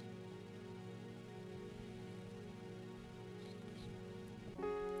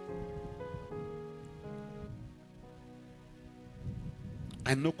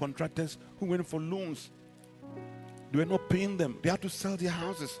 I know contractors who went for loans. They were not paying them. They had to sell their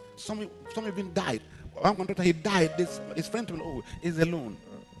houses. Some even died. One contractor, he died. His friend told me, oh, it's a loan.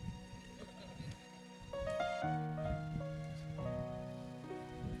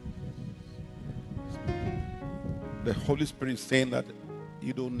 The Holy Spirit is saying that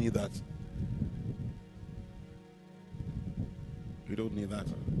you don't need that. You don't need that.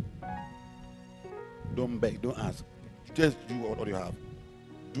 Don't beg, don't ask. Just do what you have.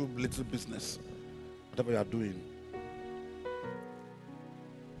 Do little business. Whatever you are doing,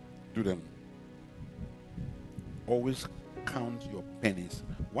 do them. Always count your pennies.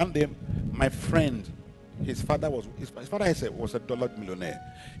 One day, my friend, his father was a dollar millionaire.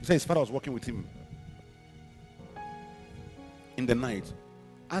 He said his father was working with him in the night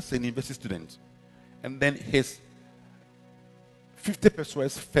as an university student, and then his 50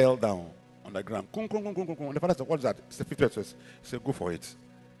 pesos fell down on the ground. And the father said, "What is that?" He said, 50 pesos. He said, "Go for it."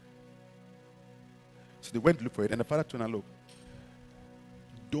 So they went to look for it, and the father turned and looked.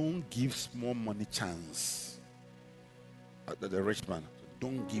 Don't give small money chance. The rich man,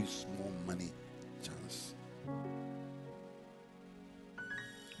 don't give small money chance.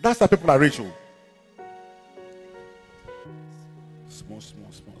 That's how people are rich. Small.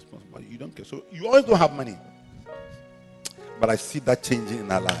 But you don't care. So you always don't have money. But I see that changing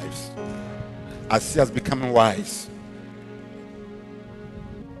in our lives. I see us becoming wise.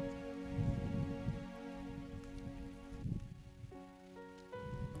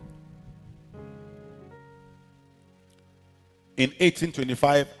 In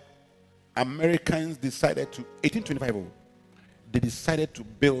 1825, Americans decided to, 1825, they decided to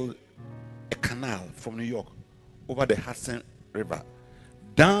build a canal from New York over the Hudson River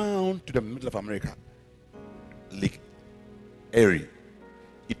down to the middle of America, Lake Erie.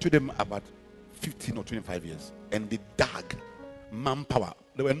 It took them about 15 or 25 years, and they dug manpower.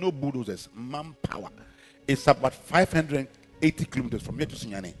 There were no bulldozers, manpower. It's about 580 kilometers from here to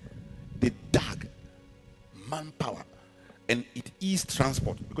Sunyani. They dug manpower. And it eased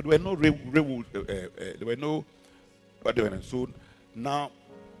transport because there were no railroad, there were no, so now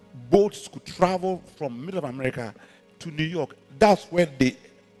boats could travel from middle of America to New York. That's where they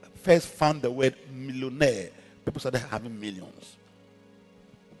first found the word millionaire. People started having millions.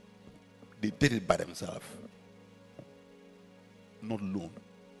 They did it by themselves, not loan.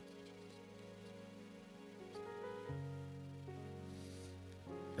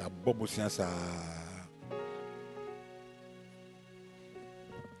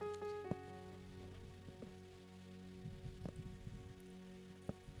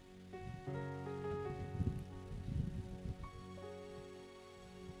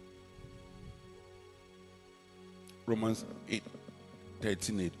 Romans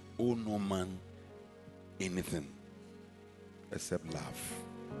 8:13. Owe no man anything except love.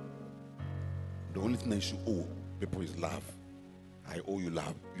 The only thing that you should owe people is love. I owe you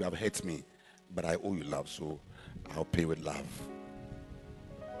love. You have hurt me, but I owe you love, so I'll pay with love.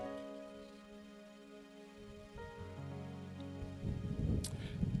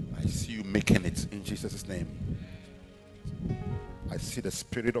 I see you making it in Jesus' name. I see the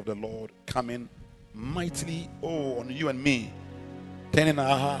Spirit of the Lord coming mightily, on you and me, turning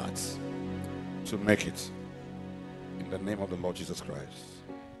our hearts to make it. In the name of the Lord Jesus Christ.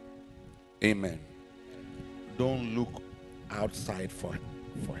 Amen. Don't look outside for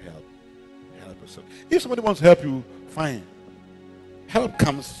help. Help yourself. If somebody wants to help you, fine. Help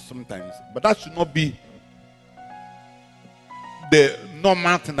comes sometimes, but that should not be the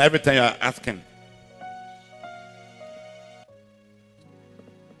normal thing every time you are asking.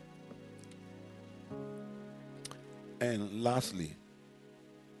 And lastly,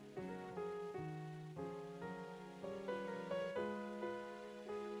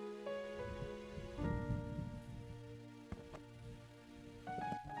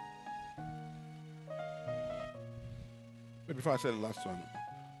 before I say the last one,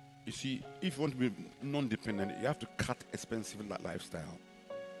 you see, if you want to be non-dependent, you have to cut expensive lifestyle.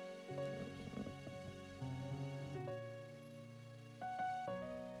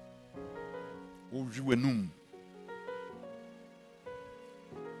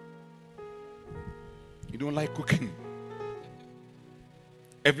 don't like cooking.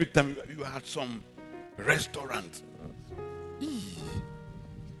 Every time you had some restaurant. Eee.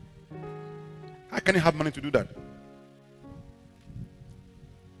 How can you have money to do that?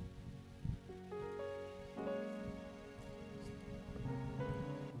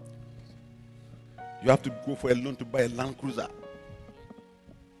 You have to go for a loan to buy a Land Cruiser.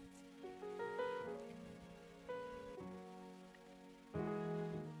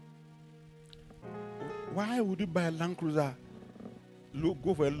 Why would you buy a Land Cruiser?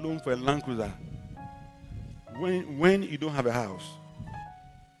 Go for a loan for a Land Cruiser when you don't have a house?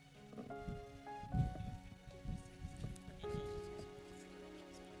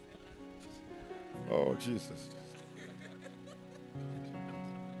 Oh, Jesus.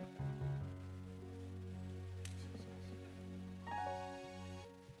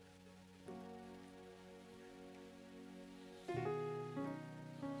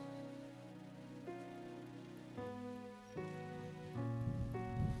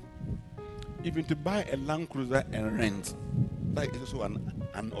 Even to buy a Land Cruiser and rent, that is also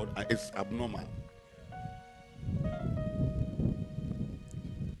it's abnormal.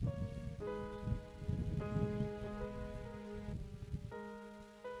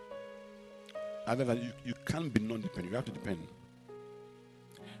 Other than you can't be non-dependent, you have to depend.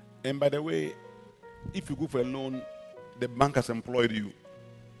 And by the way, if you go for a loan, the bank has employed you.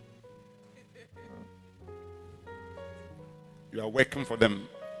 You are working for them.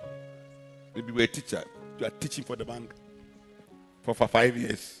 Maybe you're a teacher. You are teaching for the bank for 5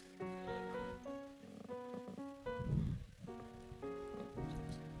 years.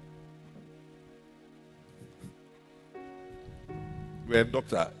 You're a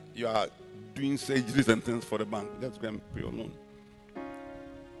doctor. You are doing surgeries and things for the bank. That's going to pay your loan.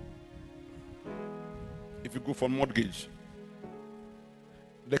 If you go for mortgage,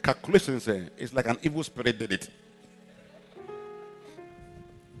 the calculations it's like an evil spirit did it.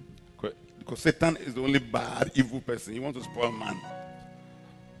 Because Satan is the only bad, evil person. He wants to spoil man.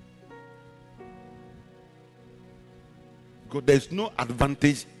 Because there's no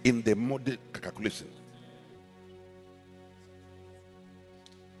advantage in the mortgage calculation.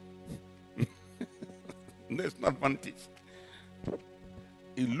 There's no advantage.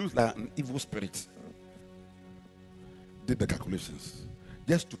 It looks like an evil spirit did the calculations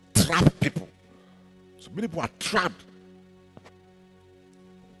just to trap people. So many people are trapped.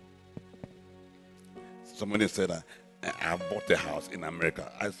 Somebody said, I bought a house in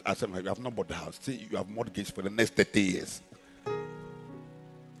America. I said, you have not bought the house. See, you have mortgage for the next 30 years.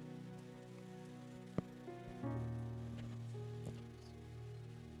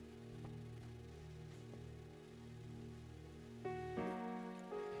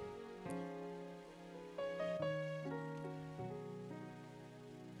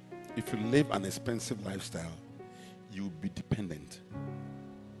 If you live an expensive lifestyle, you'll be dependent.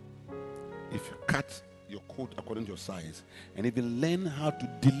 If you cut your coat according to your size, and if you learn how to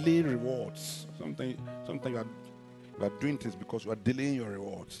delay rewards, sometimes you are doing things because you are delaying your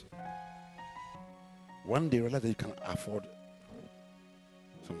rewards. One day you realize that you can afford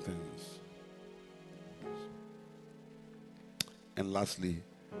some things. And lastly,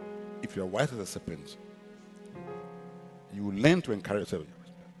 if you are wise as a serpent, you will learn to encourage yourself.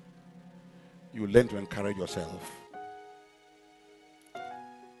 You will learn to encourage yourself.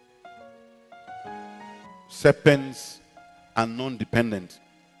 Serpents are non-dependent.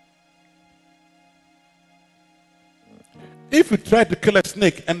 If you try to kill a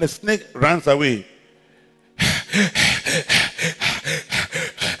snake and the snake runs away,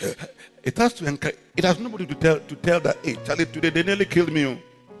 it has to encourage. It has nobody to tell that, hey, Charlie, today they nearly killed me.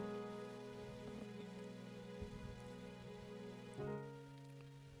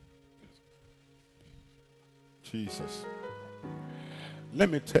 Jesus. Let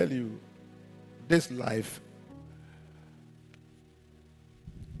me tell you, this life,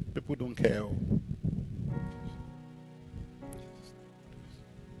 people don't care.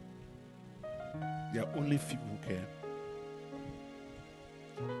 There are only few who care.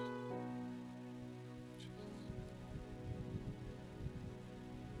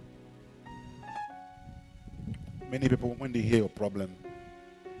 Many people, when they hear your problem,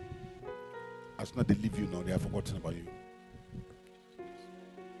 as soon as they leave you now, they have forgotten about you.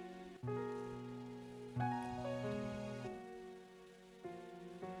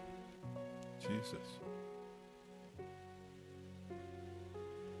 Jesus.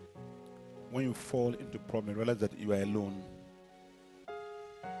 When you fall into problem, realize that you are alone.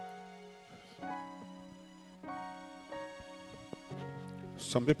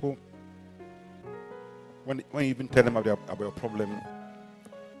 Some people, when you even tell them about your problem,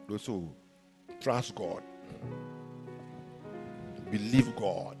 they also trust God. Believe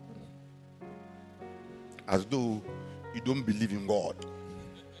God. As though you don't believe in God.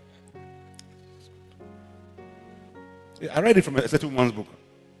 I read it from a certain woman's book.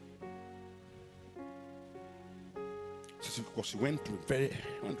 Because she went through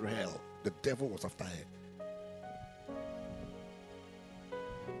hell. The devil was after her.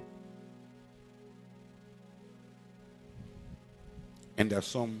 And there are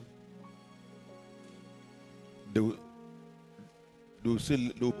some, they'll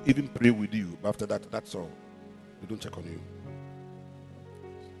even pray with you, but after that, that's all. They don't check on you.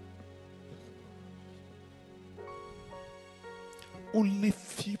 Only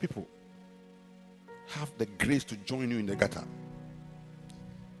few people have the grace to join you in the gutter.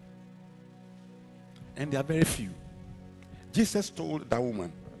 And there are very few. Jesus told that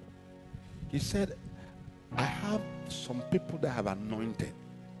woman, he said, I have some people that have anointed,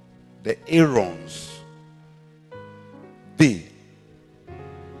 the Aarons. They,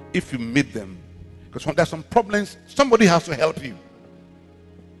 if you meet them, because when there's some problems, somebody has to help you.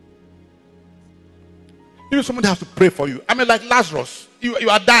 Somebody has to pray for you. I mean, like Lazarus, you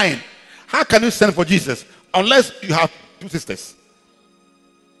are dying. How can you send for Jesus unless you have two sisters?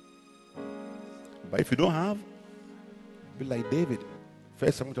 But if you don't have, be like David.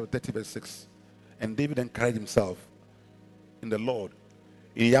 1 Samuel 30 verse 6. And David encouraged himself in the Lord,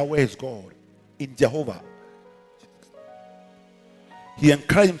 in Yahweh his God, in Jehovah. He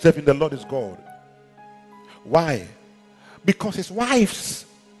encouraged himself in the Lord his God. Why? Because his wives,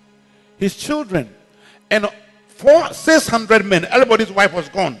 his children, and 600 men, everybody's wife was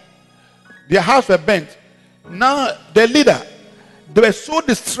gone. Their house were burnt. Now the leader, they were so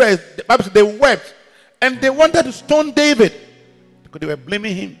distressed, they wept, and they wanted to stone David because they were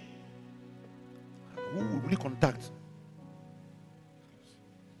blaming him. Who will we contact?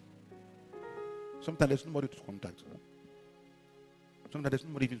 Sometimes there's nobody to contact. Sometimes there's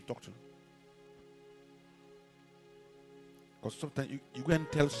nobody even to talk to. Because sometimes you go and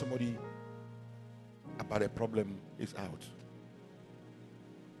tell somebody about a problem, is out.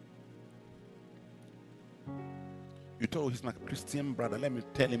 You told he's my Christian brother. Let me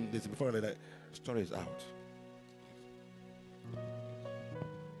tell him this before the story is out.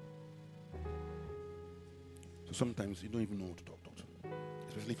 So sometimes you don't even know who to talk to,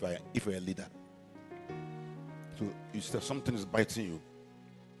 especially if you're a leader. So you say something is biting you.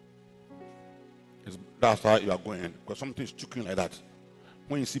 That's how you are going, because something is choking like that.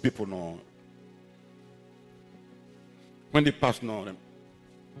 When you see people now, when they pass now, you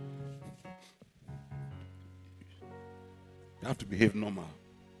have to behave normal.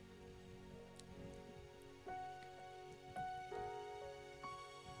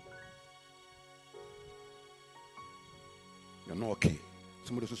 You're not okay.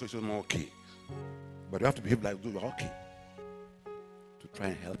 Somebody says you're not okay. But you have to behave like though you're okay. To try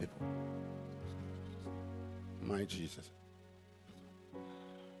and help people. My Jesus.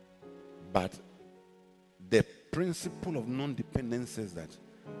 But the principle of non-dependence says that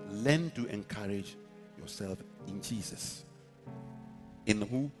learn to encourage yourself in Jesus. In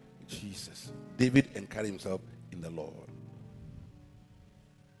who? Jesus. David encouraged himself in the Lord.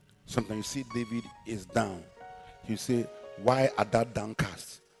 Sometimes you see David is down. You say, why art thou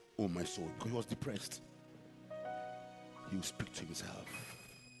downcast, oh my soul? Because he was depressed. He will speak to himself.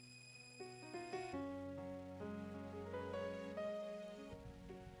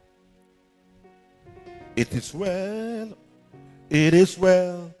 It is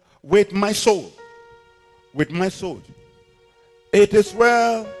well with my soul. With my soul. It is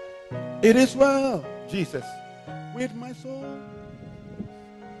well, Jesus, with my soul.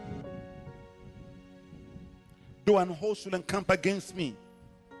 Though an host will encamp against me,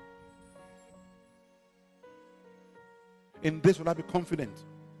 in this will I be confident.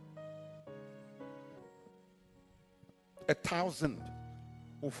 1,000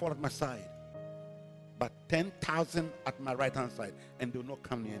 will fall at my side, but 10,000 at my right hand side, and they will not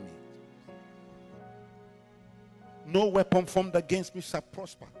come near me. No weapon formed against me shall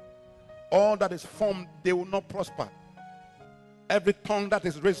prosper. All that is formed, they will not prosper. Every tongue that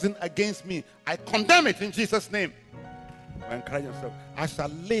is risen against me, I condemn it in Jesus' name. Encourage yourself. I shall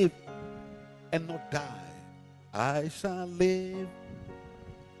live and not die. I shall live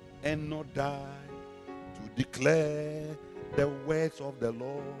and not die to declare the words of the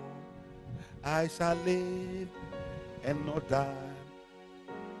Lord. I shall live and not die.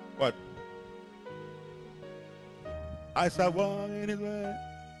 What? I shall walk in his way.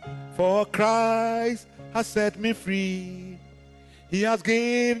 For Christ has set me free. He has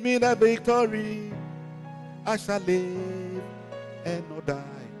given me the victory. I shall live and not die.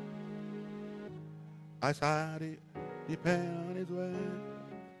 as I depend on His word.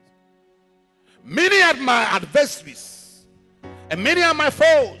 Many are my adversaries, and many are my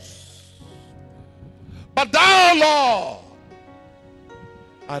foes. But thou, Lord,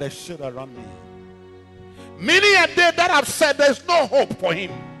 art a shield around me. Many are they that have said there is no hope for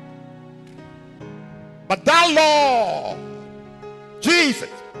him. But thou, Lord, Jesus,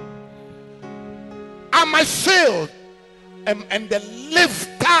 art my shield and the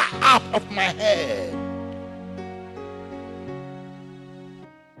lifter up of my head.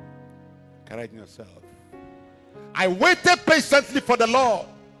 Correct yourself. I waited patiently for the Lord,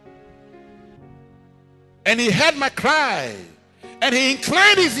 and He heard my cry, and He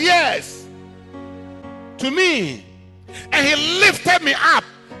inclined His ears to me, and He lifted me up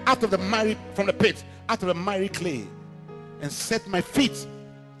out of the from the pit, out of the miry clay, and set my feet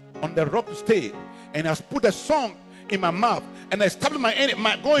on the rock to stay, and has put a song in my mouth, and established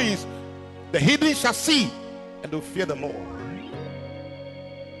my goings. The hidden shall see, and they'll fear the Lord.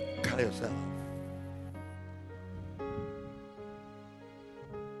 Carry yourself.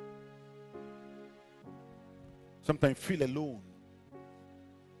 Sometimes feel alone,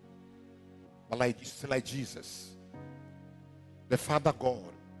 but like Jesus, the Father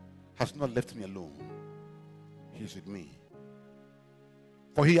God has not left me alone. He is with me.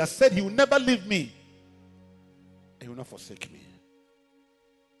 For He has said He will never leave me, and He will not forsake me.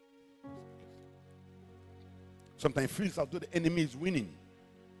 Sometimes it feels as though the enemy is winning,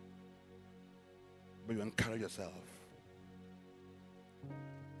 but you encourage yourself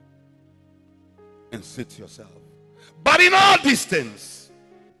and say to yourself, but in all these things,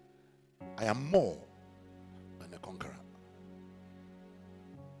 I am more than a conqueror.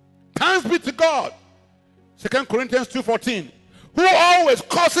 Thanks be to God. 2 Corinthians 2:14, who always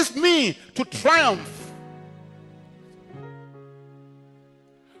causes me to triumph.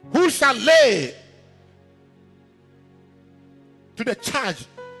 Who shall lay to the charge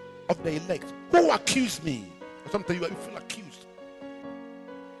of the elect? Who accused me? Sometimes you feel accused.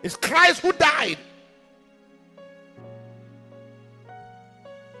 It's Christ who died.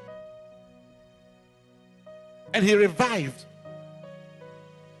 And He revived.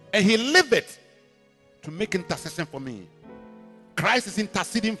 And He lived to make intercession for me. Christ is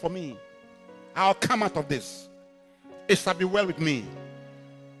interceding for me. I'll come out of this. It shall be well with me.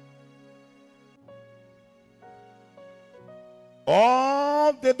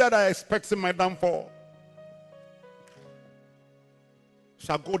 All they that are expecting my downfall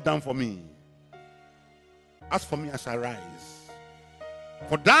shall go down for me. As for me, I shall rise.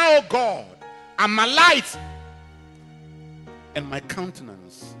 For thou, O God, art my light and my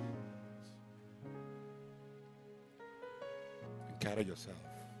countenance. Encourage yourself.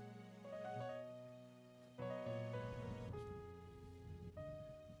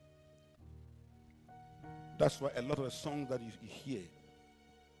 That's why a lot of the songs that you hear,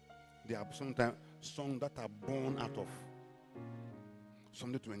 they are sometimes songs that are born out of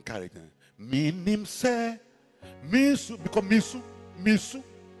something to encourage them. Minim se, misu, because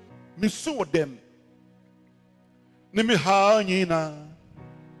misu with them. Nimi haunina,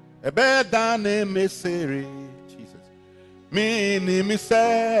 ebeda ne meseri, Jesus. Minim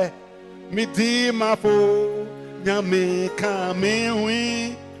se, mi di mafo, nyame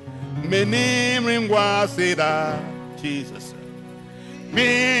kamiwi. Menim ringwa seda, Jesus.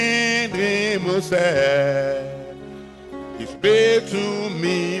 Menim say, He speak to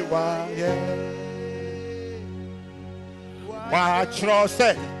me why trust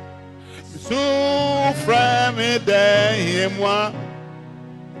say, so from me there him one.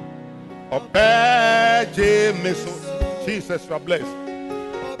 Obey me so, Jesus, you are blessed.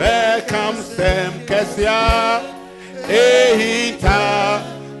 There comes them kesia, ehita.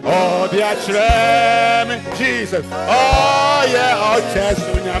 Oh, dear Trem, Jesus. Oh, yeah, oh,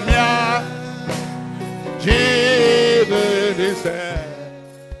 Chesunyamia. Jesus said,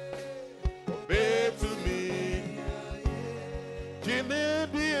 obey to me.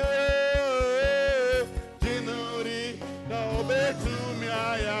 Jinuri, obey to me, I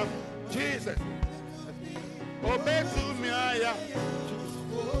am. Jesus. Obey to me, I am.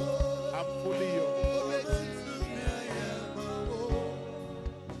 I'm fully yours.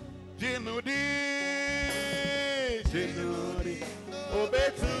 Jinuri, obey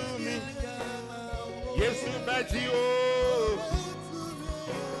to me. Yes, obey you.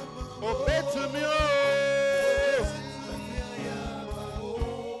 Obey to me.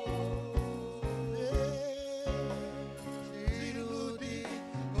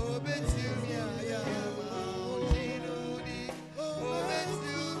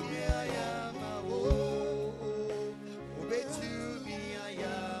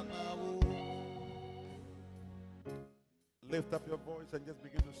 Lift up your voice and just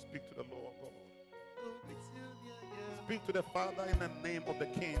begin to speak to the Lord God. Speak to the Father in the name of the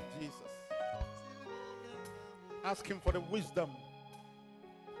King Jesus. Ask him for the wisdom.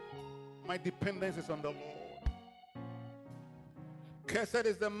 My dependence is on the Lord. Cursed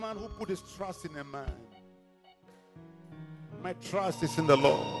is the man who put his trust in a man. My trust is in the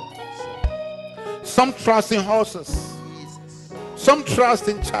Lord. Some trust in horses. Some trust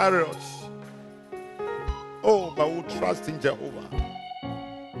in chariots. Oh, but who trust in Jehovah?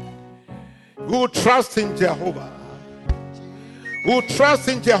 Who trust in Jehovah? Who trust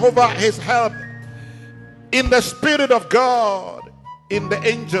in Jehovah, his help, in the Spirit of God, in the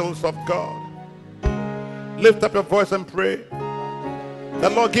angels of God. Lift up your voice and pray.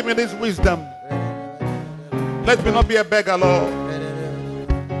 The Lord, give me this wisdom. Let me not be a beggar, Lord.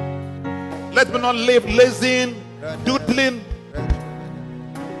 Let me not live lazy, doodling,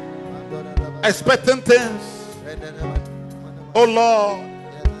 expecting things. Oh Lord,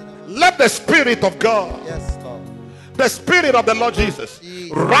 let the Spirit of God, the Spirit of the Lord Jesus,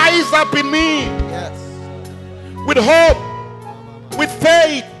 rise up in me with hope, with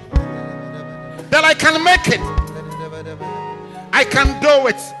faith, that I can make it. I can do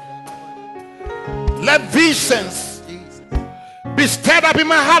it. Let visions be stirred up in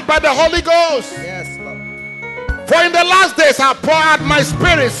my heart by the Holy Ghost. For in the last days I pour out my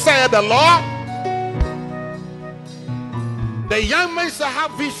spirit, said the Lord. The young men shall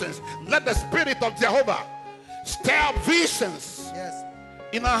have visions. Let the Spirit of Jehovah stir up visions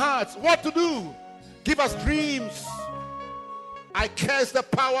in our hearts. What to do? Give us dreams. I curse the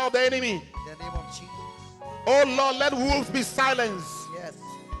power of the enemy. In the name of Jesus. Oh Lord, let wolves be silenced. Yes.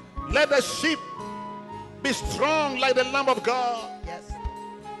 Let the sheep be strong like the Lamb of God. Yes.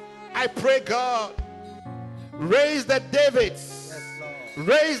 I pray, God, raise the Davids. Yes, Lord.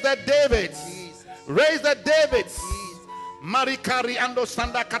 Raise the Davids. Jesus. Raise the Davids. Jesus. Marikari ando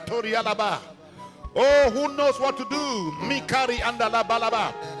sanda katori alaba. Oh, who knows what to do? Mikari anda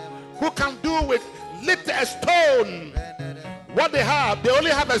balaba. Who can do with little a stone? What they have, they only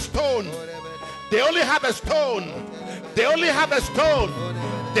have a stone. They only have a stone. They only have a stone.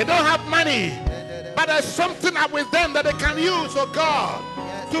 They don't have money. But there's something up with them that they can use, oh God,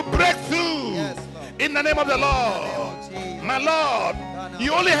 to break through in the name of the Lord. My Lord,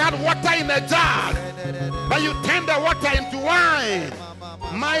 you only had water in a jar, but you turned the water into wine.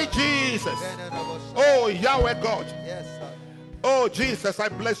 My Jesus. Oh, Yahweh God. Oh, Jesus, I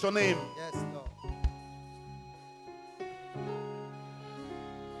bless your name.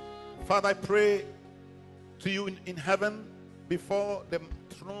 Father, I pray to you in heaven before the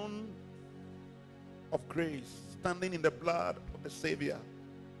throne of grace, standing in the blood of the Savior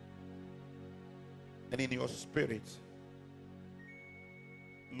and in your spirit.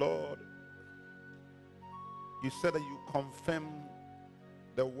 Lord, you said that you confirm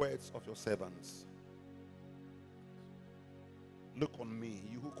the words of your servants. Look on me,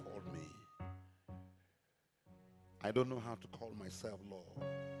 you who called me. I don't know how to call myself, Lord.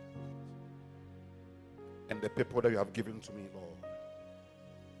 And the people that you have given to me, Lord,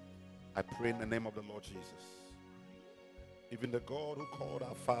 I pray in the name of the Lord Jesus. Even the God who called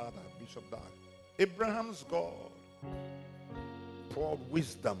our father, Bishop Dag, Abraham's God, poured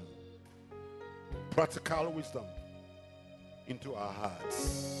wisdom, practical wisdom, into our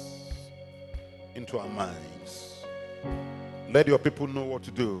hearts, into our minds. Let your people know what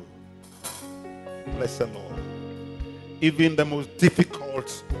to do. Bless the Lord. Even the most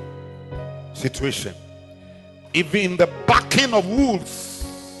difficult situation, even in the backing of wolves,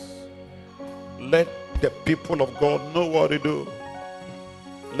 let the people of God know what to do.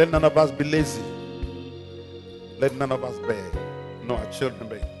 Let none of us be lazy. Let none of us beg. No, our children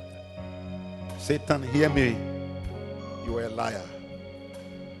beg. Satan, hear me. You are a liar.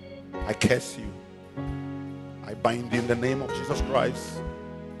 I curse you. I bind you in the name of Jesus Christ,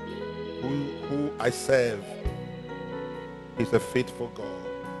 who I serve. He's a faithful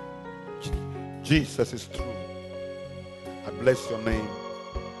God. Jesus is true. I bless your name,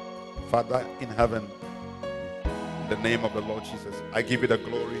 Father in heaven. In the name of the Lord Jesus, I give you the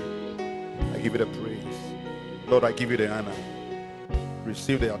glory. I give you the praise. Lord, I give you the honor.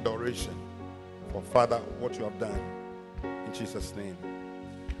 Receive the adoration for, Father, what you have done. In Jesus' name.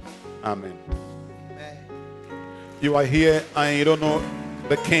 Amen. Amen. You are here and you don't know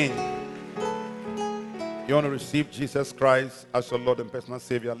the King. You want to receive Jesus Christ as your Lord and personal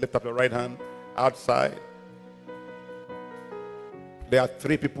Savior. Lift up your right hand outside. There are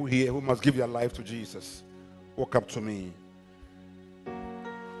 3 people here who must give their life to Jesus. Walk up to me.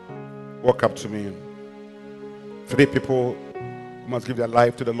 Walk up to me. 3 people who must give their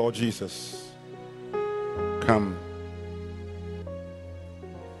life to the Lord Jesus. Come.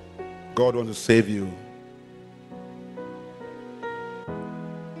 God wants to save you.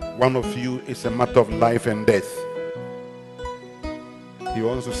 One of you is a matter of life and death. He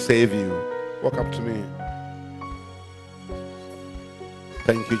wants to save you. Walk up to me.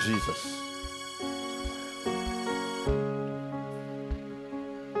 Thank you, Jesus.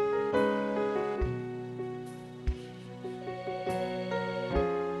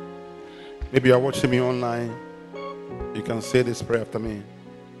 Maybe you're watching me online. You can say this prayer after me.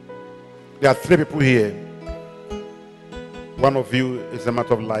 There are 3 people here. One of you is a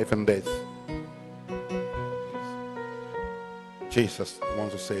matter of life and death. Jesus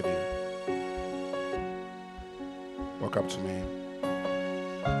wants to save you. Walk up to me.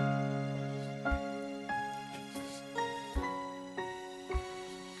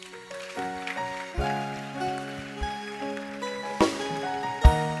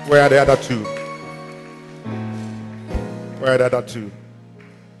 Where are the other 2? Where are the other 2?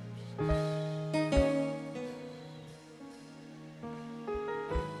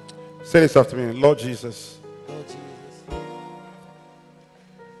 Say this after me. Lord Jesus, Lord Jesus,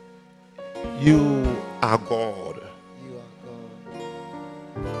 you are God, you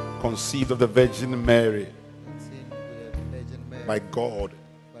are God, conceived of the Virgin Mary, conceived with the Virgin Mary, by God,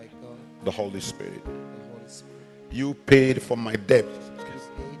 by God, the Holy Spirit. the Holy Spirit. You paid for my debt You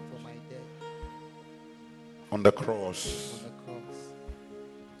paid for my debt on the cross. on the cross.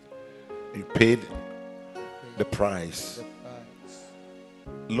 You paid You the paid price. the price.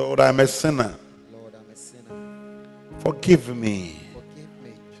 Lord, I'm a sinner. Lord, I'm a sinner. Forgive me Forgive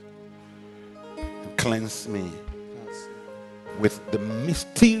me. and cleanse me Cleanse me. with the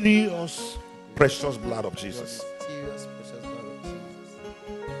mysterious, precious blood of Jesus. Your mysterious, precious blood of Jesus.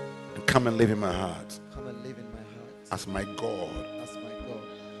 And come and live in my heart Come and live in my heart as my God, as my God,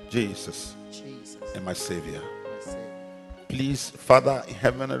 Jesus, Jesus, and my Savior. my Savior. Please, Father in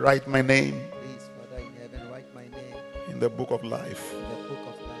heaven, write my name Please, Father in heaven, write my name in the book of life. in the book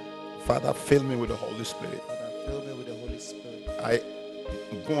of life. Father, fill me with the Holy Spirit. Father, fill me with the Holy Spirit. I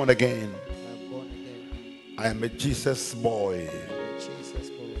am born again. I am born again. I am a Jesus boy. I'm a Jesus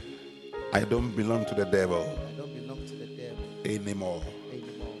boy. I don't belong to the devil I don't belong to the devil anymore.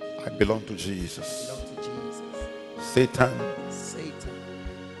 anymore. I belong to I Jesus. belong to Jesus. Satan, Satan,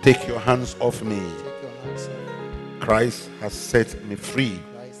 take your hands off me. take your hands off. Christ has set me free.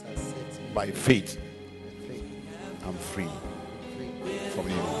 Christ has set me By faith, by faith. I'm free Free. from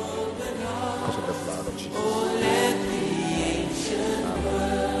you because of the blood of Jesus.